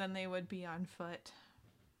faster than they would be on foot.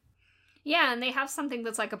 Yeah, and they have something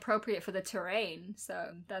that's like appropriate for the terrain,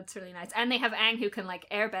 so that's really nice. And they have Aang who can like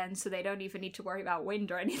airbend, so they don't even need to worry about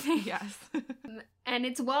wind or anything. Yes. And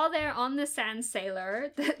it's while they're on the sand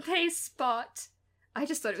sailor that they spot. I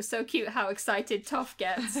just thought it was so cute how excited Toph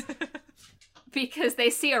gets. Because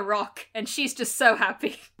they see a rock and she's just so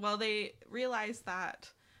happy. Well, they realize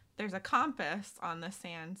that there's a compass on the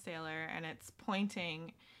sand sailor and it's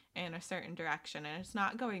pointing in a certain direction, and it's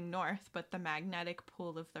not going north, but the magnetic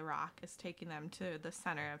pull of the rock is taking them to the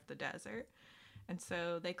center of the desert. And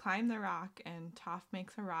so they climb the rock, and Toph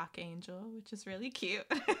makes a rock angel, which is really cute.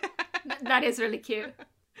 That is really cute.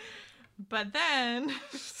 But then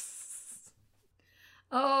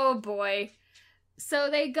oh boy.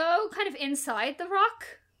 So they go kind of inside the rock.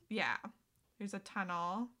 Yeah, there's a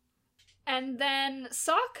tunnel. And then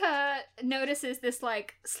Sokka notices this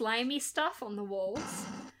like slimy stuff on the walls.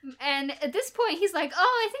 And at this point he's like,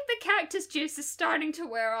 oh, I think the cactus juice is starting to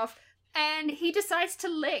wear off. And he decides to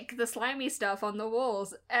lick the slimy stuff on the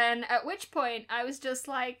walls. And at which point I was just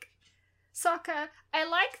like, Sokka, I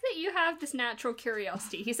like that you have this natural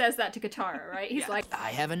curiosity. He says that to Katara, right? He's like, I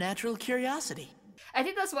have a natural curiosity. I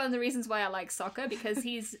think that's one of the reasons why I like Sokka, because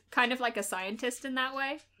he's kind of like a scientist in that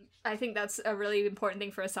way. I think that's a really important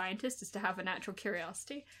thing for a scientist, is to have a natural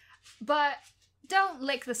curiosity. But don't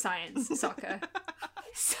lick the science, Sokka.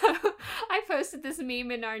 So I posted this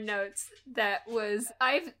meme in our notes that was,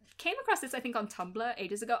 I've came across this, I think, on Tumblr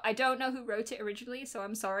ages ago. I don't know who wrote it originally, so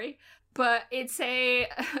I'm sorry. But it's a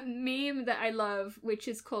meme that I love, which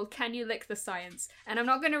is called Can You Lick the Science? And I'm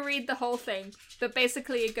not going to read the whole thing, but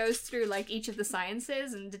basically it goes through like each of the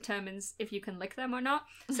sciences and determines if you can lick them or not.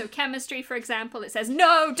 So chemistry, for example, it says,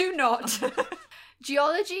 no, do not.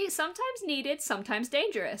 Geology, sometimes needed, sometimes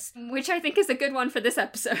dangerous, which I think is a good one for this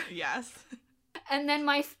episode. Yes. And then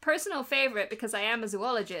my personal favorite, because I am a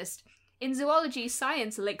zoologist, in zoology,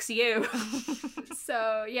 science licks you.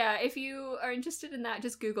 So, yeah, if you are interested in that,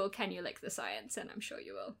 just Google Can You Lick the Science, and I'm sure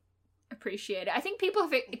you will appreciate it. I think people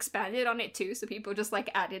have expanded on it too, so people just,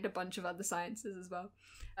 like, added a bunch of other sciences as well.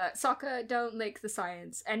 Sokka, don't lick the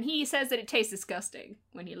science. And he says that it tastes disgusting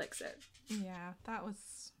when he licks it. Yeah, that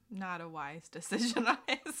was not a wise decision on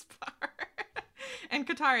his part. And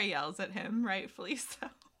Katara yells at him, rightfully so.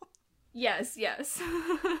 Yes, yes.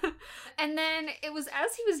 And then it was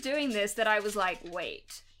as he was doing this that I was like,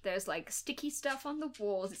 wait, there's like sticky stuff on the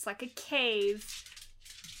walls. It's like a cave.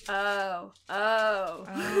 Oh.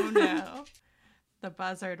 Oh no. The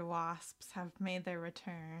buzzard wasps have made their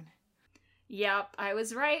return. Yep, I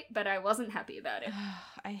was right, but I wasn't happy about it.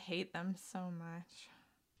 I hate them so much.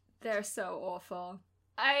 They're so awful.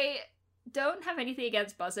 I don't have anything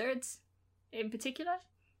against buzzards in particular.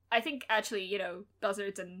 I think actually, you know,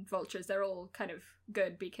 buzzards and vultures, they're all kind of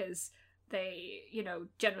good because they, you know,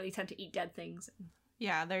 generally tend to eat dead things.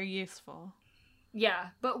 Yeah, they're useful. Yeah,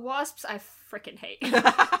 but wasps I frickin' hate.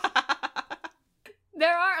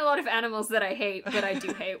 There are a lot of animals that I hate, but I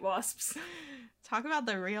do hate wasps. Talk about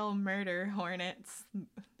the real murder hornets.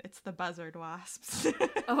 It's the buzzard wasps.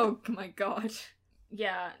 Oh my god.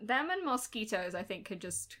 Yeah, them and mosquitoes I think could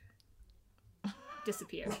just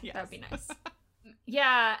disappear. Yes. That would be nice.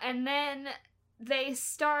 Yeah, and then they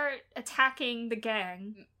start attacking the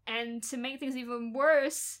gang, and to make things even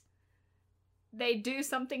worse, they do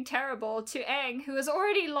something terrible to Aang, who has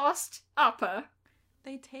already lost Appa.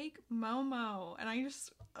 They take Momo, and I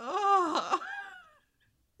just, ugh.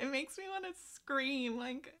 It makes me want to scream.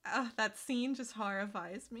 Like, that scene just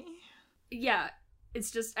horrifies me. Yeah,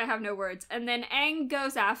 it's just, I have no words. And then Aang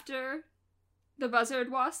goes after the buzzard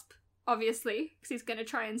wasp, obviously, because he's going to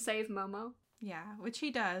try and save Momo. Yeah, which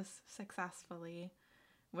he does successfully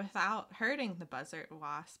without hurting the buzzard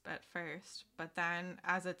wasp at first. But then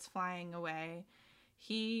as it's flying away,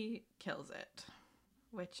 he kills it.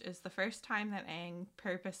 which is the first time that Aang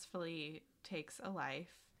purposefully takes a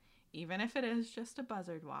life, even if it is just a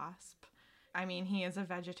buzzard wasp. I mean, he is a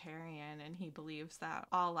vegetarian and he believes that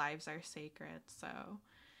all lives are sacred, so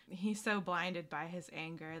he's so blinded by his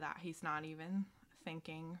anger that he's not even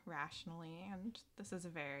thinking rationally, and this is a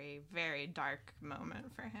very, very dark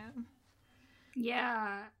moment for him.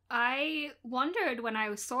 Yeah, I wondered when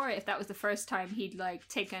I saw it if that was the first time he'd, like,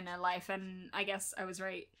 taken a life, and I guess I was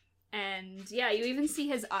right. And yeah, you even see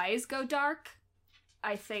his eyes go dark.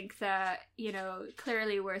 I think that, you know,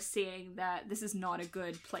 clearly we're seeing that this is not a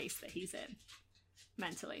good place that he's in,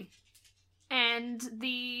 mentally. And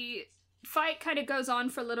the fight kind of goes on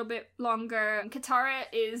for a little bit longer. Katara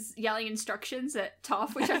is yelling instructions at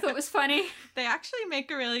Toph, which I thought was funny. They actually make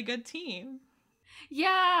a really good team.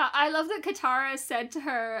 Yeah, I love that Katara said to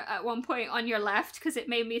her at one point, "on your left," because it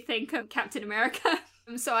made me think of Captain America.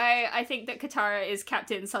 So I think that Katara is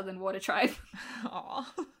Captain Southern Water Tribe. Aww.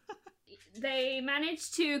 They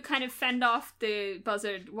managed to kind of fend off the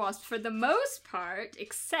buzzard wasp for the most part,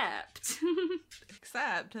 except...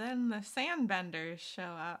 Except then the sandbenders show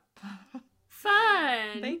up.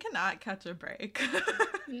 Fun! They cannot catch a break.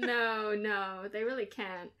 No, they really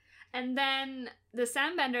can't. And then the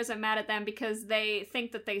sandbenders are mad at them because they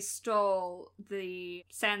think that they stole the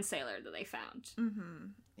sand sailor that they found. Mm-hmm.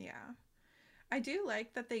 Yeah. I do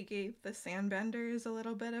like that they gave the sandbenders a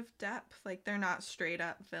little bit of depth. Like, they're not straight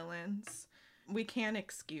up villains. We can't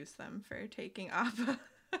excuse them for taking Appa.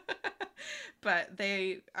 But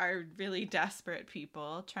they are really desperate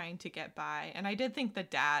people trying to get by. And I did think the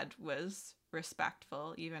dad was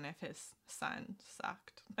respectful, even if his son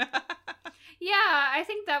sucked. Yeah, I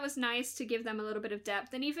think that was nice to give them a little bit of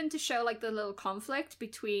depth, and even to show, like, the little conflict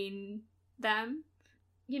between them.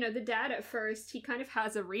 You know, the dad at first, he kind of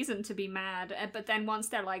has a reason to be mad, but then once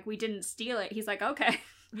they're like, "we didn't steal it," he's like, "okay."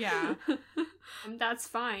 Yeah. That's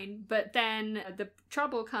fine. But then the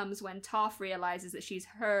trouble comes when Toph realizes that she's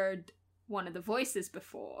heard one of the voices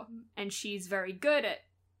before, and she's very good at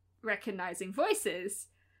recognizing voices.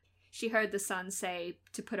 She heard the son say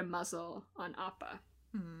to put a muzzle on Appa.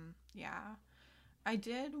 Yeah. I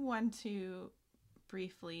did want to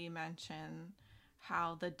briefly mention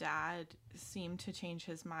how the dad seemed to change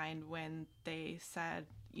his mind when they said,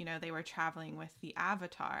 you know, they were traveling with the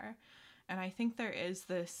Avatar. And I think there is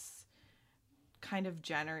this kind of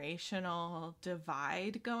generational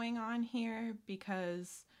divide going on here,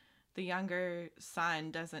 because the younger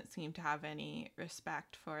son doesn't seem to have any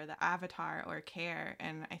respect for the Avatar or care.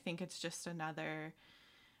 And I think it's just another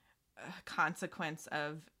consequence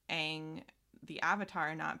of Aang, the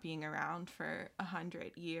Avatar, not being around for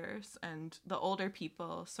 100 years, and the older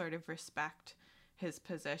people sort of respect his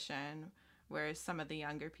position, whereas some of the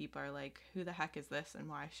younger people are like, who the heck is this and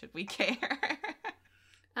why should we care?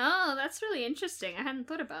 Oh, that's really interesting. I hadn't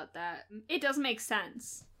thought about that. It does make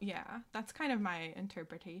sense. Yeah, that's kind of my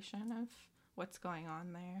interpretation of what's going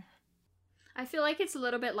on there. I feel like it's a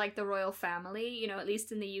little bit like the royal family, you know, at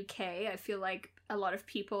least in the UK. I feel like a lot of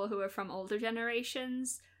people who are from older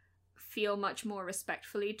generations feel much more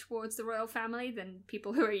respectfully towards the royal family than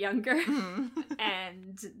people who are younger.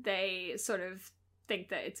 And they sort of think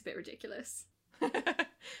that it's a bit ridiculous.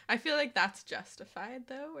 I feel like that's justified,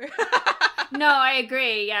 though. No, I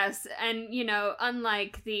agree, yes. And, you know,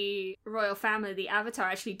 unlike the royal family, the Avatar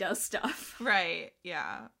actually does stuff. Right,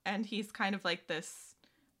 yeah. And he's kind of like this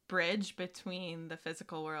bridge between the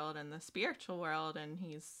physical world and the spiritual world, and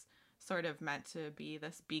he's sort of meant to be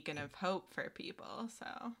this beacon of hope for people,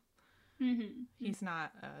 so he's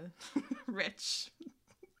not a rich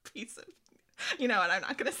piece of, you know what, I'm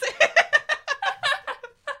not gonna say.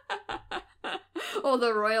 All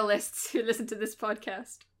the royalists who listen to this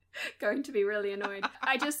podcast going to be really annoyed.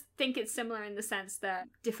 I just think it's similar in the sense that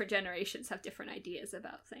different generations have different ideas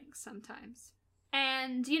about things sometimes.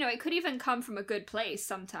 And, you know, it could even come from a good place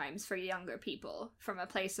sometimes for younger people, from a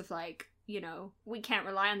place of like, you know, we can't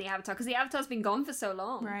rely on the Avatar because the Avatar's been gone for so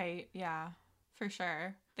long. Right, yeah, for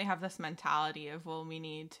sure. They have this mentality of, well, we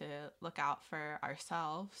need to look out for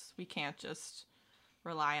ourselves. We can't just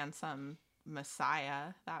rely on some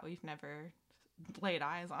messiah that we've never laid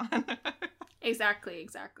eyes on. Exactly.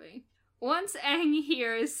 Once Aang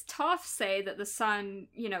hears Toph say that the son,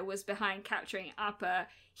 you know, was behind capturing Appa,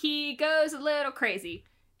 he goes a little crazy.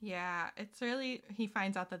 Yeah, it's really, he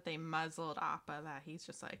finds out that they muzzled Appa, that he's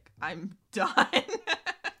just like, I'm done.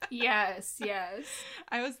 Yes.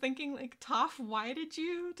 I was thinking, like, Toph, why did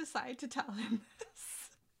you decide to tell him this?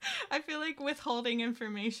 I feel like withholding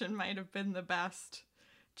information might have been the best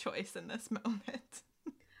choice in this moment.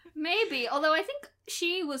 Maybe, although I think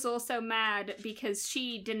she was also mad because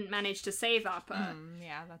she didn't manage to save Appa.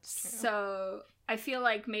 Yeah, that's true. So I feel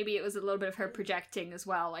like maybe it was a little bit of her projecting as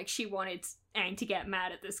well. Like, she wanted Aang to get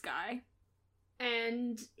mad at this guy.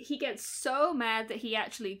 And he gets so mad that he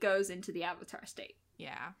actually goes into the Avatar state.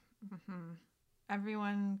 Yeah. Mm-hmm.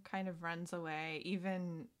 Everyone kind of runs away.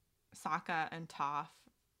 Even Sokka and Toph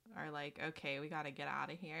are like, okay, we gotta get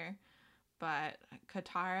out of here. But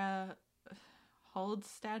Katara holds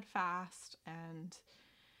steadfast and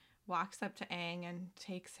walks up to Aang and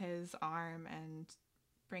takes his arm and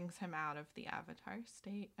brings him out of the Avatar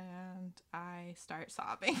state, and I start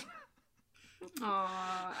sobbing. Aww,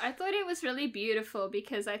 I thought it was really beautiful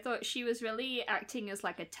because I thought she was really acting as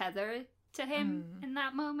like a tether to him in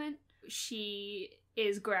that moment. She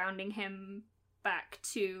is grounding him back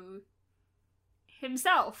to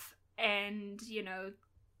himself and, you know,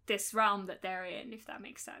 this realm that they're in, if that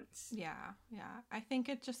makes sense. Yeah. I think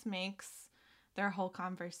it just makes their whole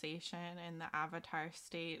conversation in the Avatar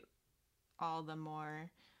state all the more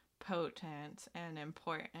potent and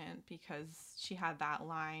important because she had that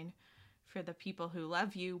line, for the people who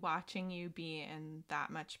love you, watching you be in that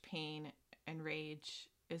much pain and rage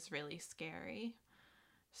is really scary.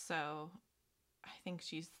 So I think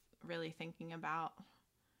she's really thinking about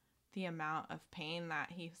the amount of pain that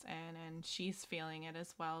he's in, and she's feeling it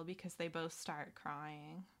as well because they both start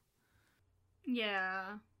crying.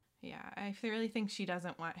 Yeah, I really think she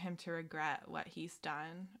doesn't want him to regret what he's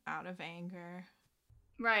done out of anger.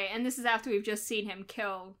 Right, and this is after we've just seen him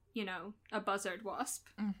kill, you know, a buzzard wasp.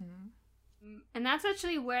 And that's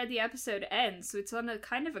actually where the episode ends, so it's on a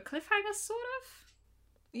kind of a cliffhanger, sort of?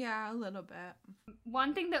 Yeah, a little bit.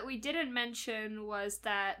 One thing that we didn't mention was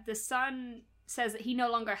that the son says that he no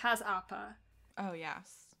longer has Appa. Oh,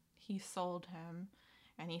 yes. He sold him,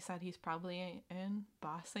 and he said he's probably in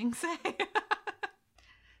Ba Sing Se.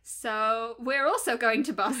 So we're also going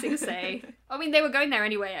to Ba Sing Se. I mean, they were going there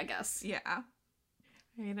anyway, I guess. Yeah.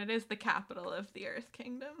 I mean, it is the capital of the Earth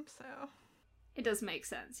Kingdom, so... It does make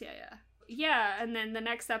sense, yeah. Yeah, and then the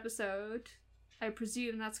next episode, I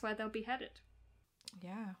presume that's where they'll be headed.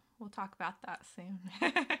 Yeah, we'll talk about that soon.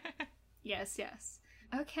 Yes.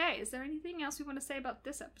 Okay, is there anything else we want to say about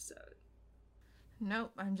this episode?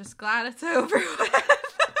 Nope, I'm just glad it's over with.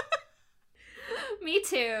 Me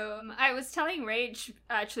too. I was telling Rach,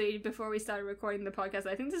 actually, before we started recording the podcast,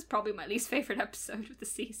 I think this is probably my least favorite episode of the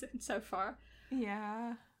season so far.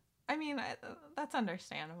 Yeah. I mean, that's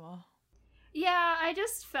understandable. Yeah, I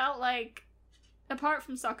just felt like, apart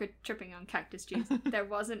from Sokka tripping on cactus juice, there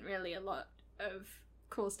wasn't really a lot of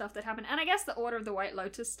cool stuff that happened. And I guess the Order of the White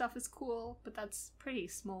Lotus stuff is cool, but that's pretty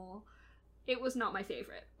small. It was not my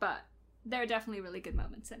favorite, but there are definitely really good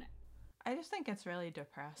moments in it. I just think it's really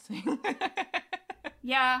depressing.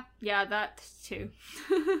 Yeah, that too.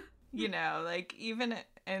 You know, like, even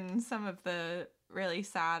in some of the really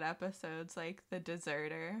sad episodes, like The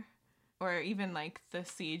Deserter, or even like the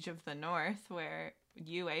Siege of the North, where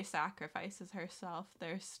Yue sacrifices herself,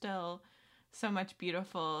 there's still so much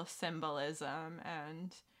beautiful symbolism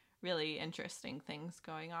and really interesting things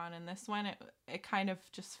going on. In this one, it kind of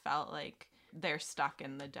just felt like they're stuck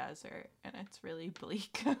in the desert, and it's really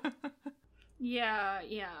bleak. Yeah,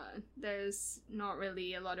 there's not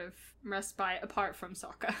really a lot of respite apart from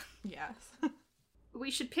Sokka. Yes.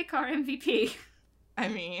 We should pick our MVP. I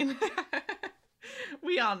mean,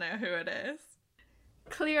 we all know who it is.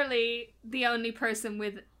 Clearly the only person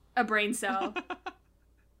with a brain cell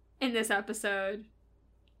in this episode.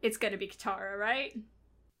 It's gonna be Katara, right?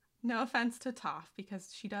 No offense to Toph,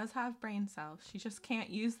 because she does have brain cells. She just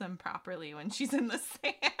can't use them properly when she's in the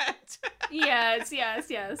sand.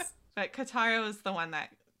 Yes. But Katara was the one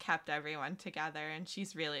that kept everyone together, and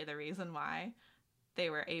she's really the reason why they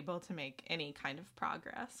were able to make any kind of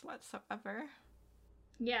progress whatsoever.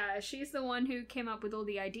 Yeah, she's the one who came up with all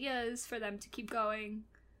the ideas for them to keep going.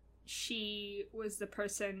 She was the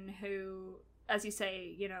person who, as you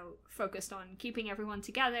say, you know, focused on keeping everyone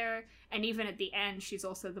together, and even at the end, she's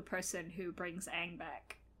also the person who brings Aang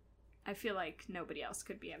back. I feel like nobody else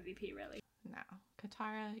could be MVP, really. No.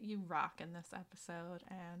 Katara, you rock in this episode,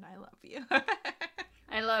 and I love you.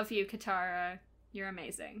 I love you, Katara. You're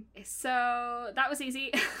amazing. So, that was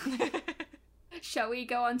easy. Shall we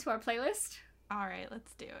go on to our playlist? All right,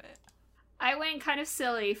 let's do it. I went kind of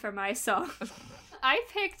silly for my song. I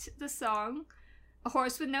picked the song A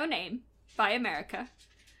Horse with No Name by America.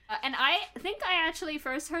 And I think I actually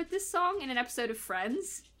first heard this song in an episode of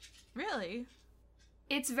Friends. Really?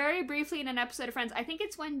 It's very briefly in an episode of Friends. I think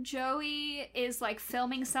it's when Joey is, like,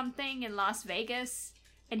 filming something in Las Vegas,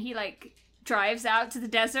 and he, like, drives out to the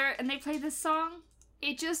desert, and they play this song.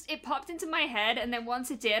 it popped into my head, and then once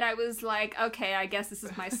it did, I was like, okay, I guess this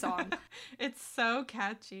is my song. It's so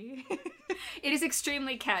catchy. It is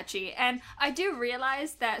extremely catchy, and I do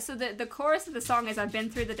realize that, so the chorus of the song is, I've been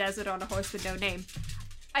through the desert on a horse with no name.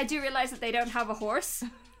 I do realize that they don't have a horse,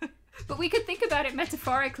 but we could think about it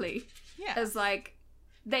metaphorically. Yeah. As like,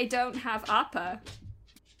 they don't have Appa,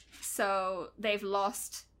 so they've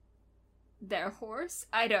lost their horse.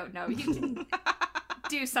 I don't know. You can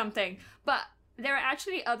do something. But there are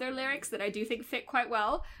actually other lyrics that I do think fit quite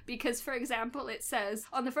well, because, for example, it says,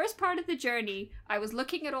 on the first part of the journey, I was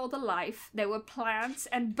looking at all the life. There were plants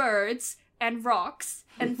and birds and rocks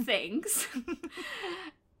and things.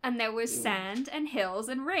 And there was sand and hills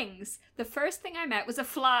and rings. The first thing I met was a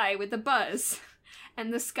fly with a buzz,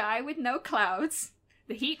 and the sky with no clouds.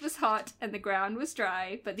 The heat was hot and the ground was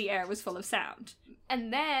dry, but the air was full of sound.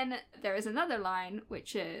 And then there is another line,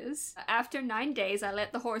 which is, after 9 days I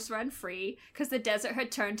let the horse run free, because the desert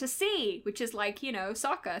had turned to sea, which is like, you know,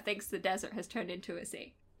 Sokka thinks the desert has turned into a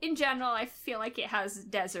sea. In general, I feel like it has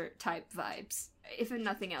desert-type vibes. If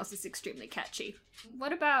nothing else, it's extremely catchy.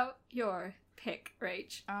 What about your pick,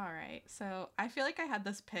 Rach? All right. So I feel like I had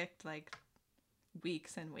this picked like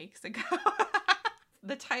weeks and weeks ago.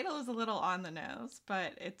 The title is a little on the nose,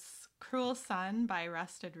 but it's Cruel Sun by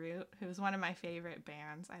Rusted Root, who's one of my favorite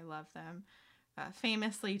bands. I love them.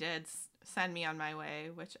 Famously did Send Me On My Way,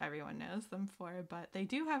 which everyone knows them for, but they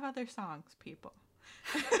do have other songs, people.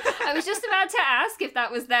 I was just about to ask if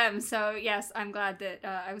that was them, so yes, I'm glad that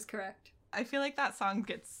I was correct. I feel like that song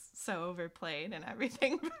gets so overplayed and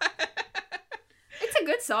everything. It's a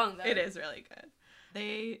good song, though. It is really good.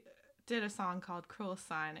 They did a song called Cruel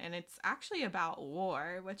Sun, and it's actually about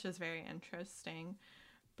war, which is very interesting.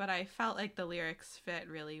 But I felt like the lyrics fit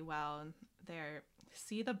really well. They're,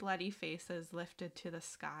 see the bloody faces lifted to the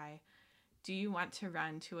sky. Do you want to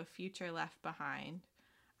run to a future left behind?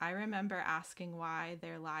 I remember asking why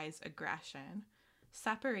there lies aggression.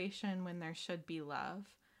 Separation when there should be love.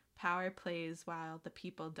 Power plays while the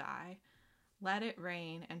people die. Let it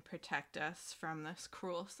rain and protect us from this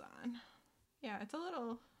cruel sun. Yeah, it's a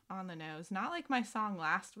little on the nose. Not like my song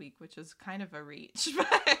last week, which was kind of a reach.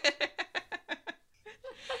 But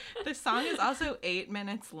the song is also 8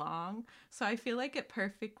 minutes long, so I feel like it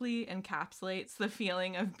perfectly encapsulates the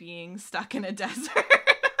feeling of being stuck in a desert.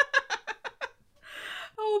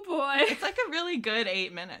 Oh boy. It's like a really good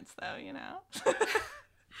 8 minutes, though, you know?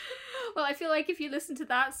 Well, I feel like if you listen to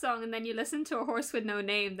that song and then you listen to A Horse With No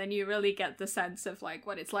Name, then you really get the sense of like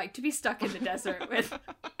what it's like to be stuck in the desert with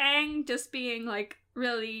Aang just being like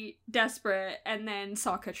really desperate and then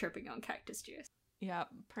Sokka tripping on cactus juice. Yep,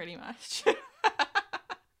 pretty much.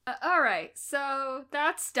 Alright, so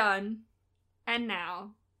that's done. And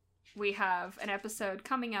now we have an episode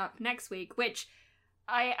coming up next week, which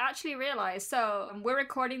I actually realized, so we're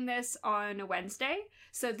recording this on a Wednesday,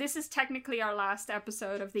 so this is technically our last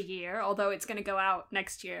episode of the year, although it's going to go out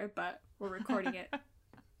next year, but we're recording it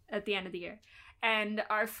at the end of the year. And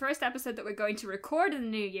our first episode that we're going to record in the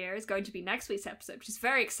new year is going to be next week's episode, which is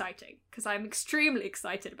very exciting, because I'm extremely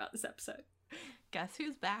excited about this episode. Guess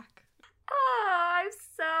who's back? Oh, I'm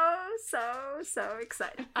so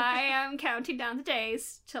excited. I am counting down the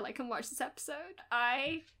days till I can watch this episode.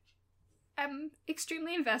 I am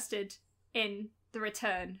extremely invested in the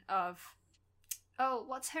return of, oh,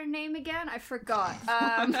 what's her name again? I forgot.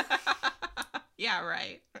 Yeah,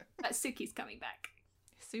 right. Suki's coming back.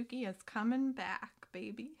 Suki is coming back,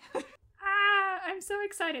 baby. I'm so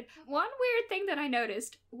excited. One weird thing that I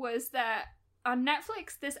noticed was that on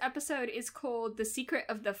Netflix, this episode is called The Secret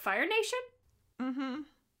of the Fire Nation. Mm-hmm.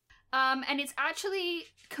 And it's actually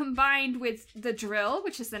combined with The Drill,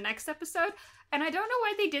 which is the next episode. And I don't know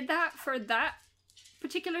why they did that for that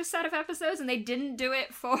particular set of episodes, and they didn't do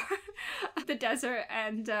it for The Desert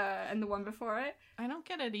and the one before it. I don't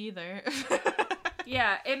get it either.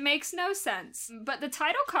 Yeah, it makes no sense. But the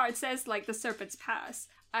title card says, like, The Serpent's Pass.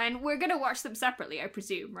 And we're gonna watch them separately, I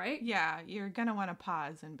presume, right? Yeah, you're gonna want to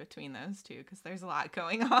pause in between those two, because there's a lot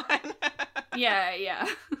going on. Yeah.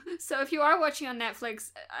 So if you are watching on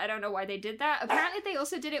Netflix, I don't know why they did that. Apparently they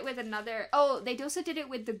also did it with another... Oh, they also did it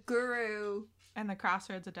with The Guru. And The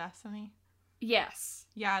Crossroads of Destiny. Yes.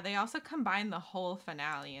 Yeah, they also combined the whole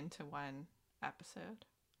finale into one episode.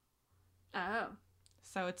 Oh.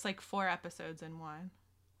 So it's like 4 episodes in one.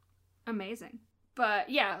 Amazing. But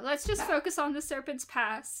yeah, let's just focus on The Serpent's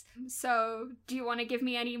Pass. So, do you want to give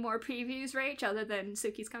me any more previews, Rach, other than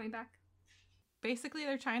Suki's coming back? Basically,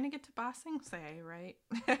 they're trying to get to Ba Sing Se, right?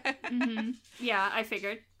 Mm-hmm. Yeah, I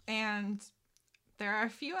figured. And there are a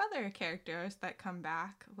few other characters that come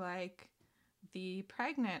back, like... the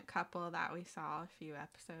pregnant couple that we saw a few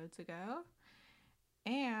episodes ago.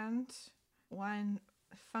 and one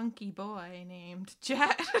funky boy named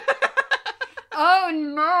Jet. Oh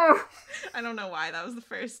no! I don't know why that was the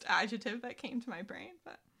first adjective that came to my brain,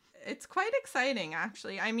 but it's quite exciting,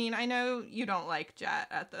 actually. I mean, I know you don't like Jet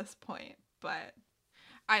at this point, but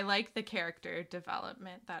I like the character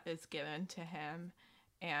development that is given to him,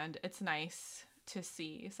 and it's nice to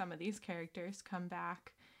see some of these characters come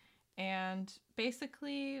back. And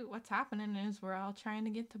basically what's happening is we're all trying to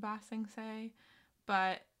get to Ba Sing Se,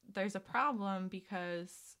 but there's a problem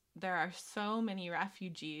because there are so many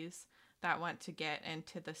refugees that want to get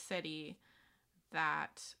into the city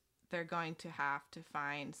that they're going to have to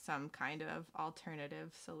find some kind of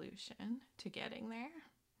alternative solution to getting there.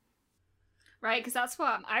 Right, because that's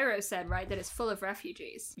what Iroh said, right? That it's full of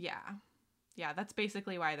refugees. Yeah, that's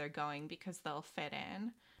basically why they're going, because they'll fit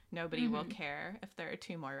in. Nobody will care if there are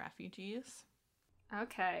 2 more refugees.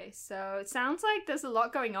 Okay, so it sounds like there's a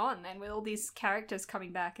lot going on then with all these characters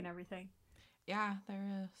coming back and everything. Yeah,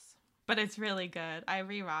 there is. But it's really good. I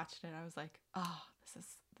rewatched it. I was like, oh, this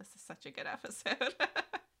is such a good episode.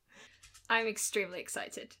 I'm extremely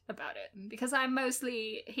excited about it because I'm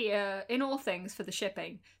mostly here in all things for the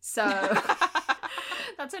shipping. So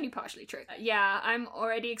that's only partially true. Yeah, I'm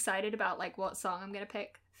already excited about like what song I'm going to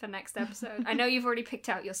pick for next episode. I know you've already picked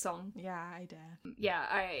out your song. Yeah, I did. Yeah,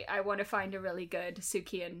 I want to find a really good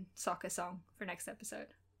Suki and Sokka song for next episode.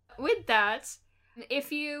 With that,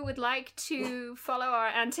 if you would like to follow our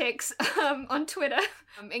antics on Twitter,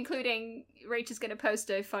 including Rach is going to post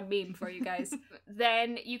a fun meme for you guys,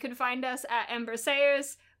 then you can find us at Ember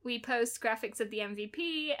Sayers. We post graphics of the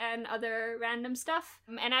MVP and other random stuff.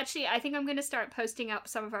 And actually, I think I'm going to start posting up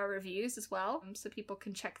some of our reviews as well, so people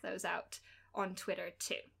can check those out on Twitter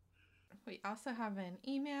too. We also have an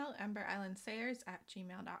email,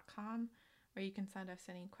 emberislandsayers@gmail.com, where you can send us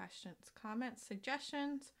any questions, comments,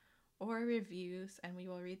 suggestions, or reviews, and we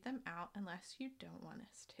will read them out unless you don't want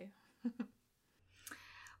us to.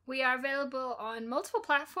 We are available on multiple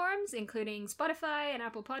platforms, including Spotify and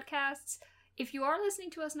Apple Podcasts. If you are listening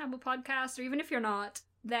to us on Apple Podcasts, or even if you're not,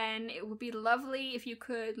 then it would be lovely if you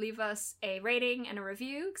could leave us a rating and a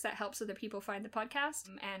review, because that helps other people find the podcast.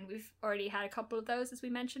 And we've already had a couple of those, as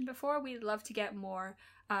we mentioned before. We'd love to get more,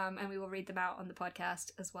 and we will read them out on the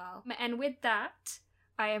podcast as well. And with that,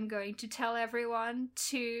 I am going to tell everyone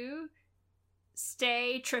to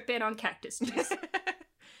stay trippin' on cactus juice.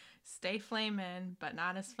 Stay flamin', but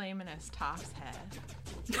not as flamin' as Toph's head.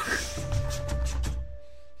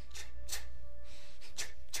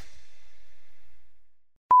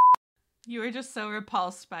 You were just so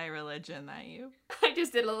repulsed by religion that you... I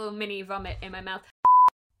just did a little mini vomit in my mouth.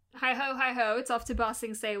 Hi ho, it's off to Ba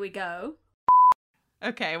Sing Se we go.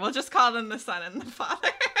 Okay, we'll just call them the Son and the Father.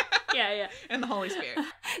 Yeah. And the Holy Spirit.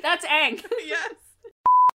 That's Aang. Yes.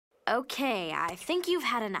 Okay, I think you've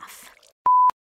had enough.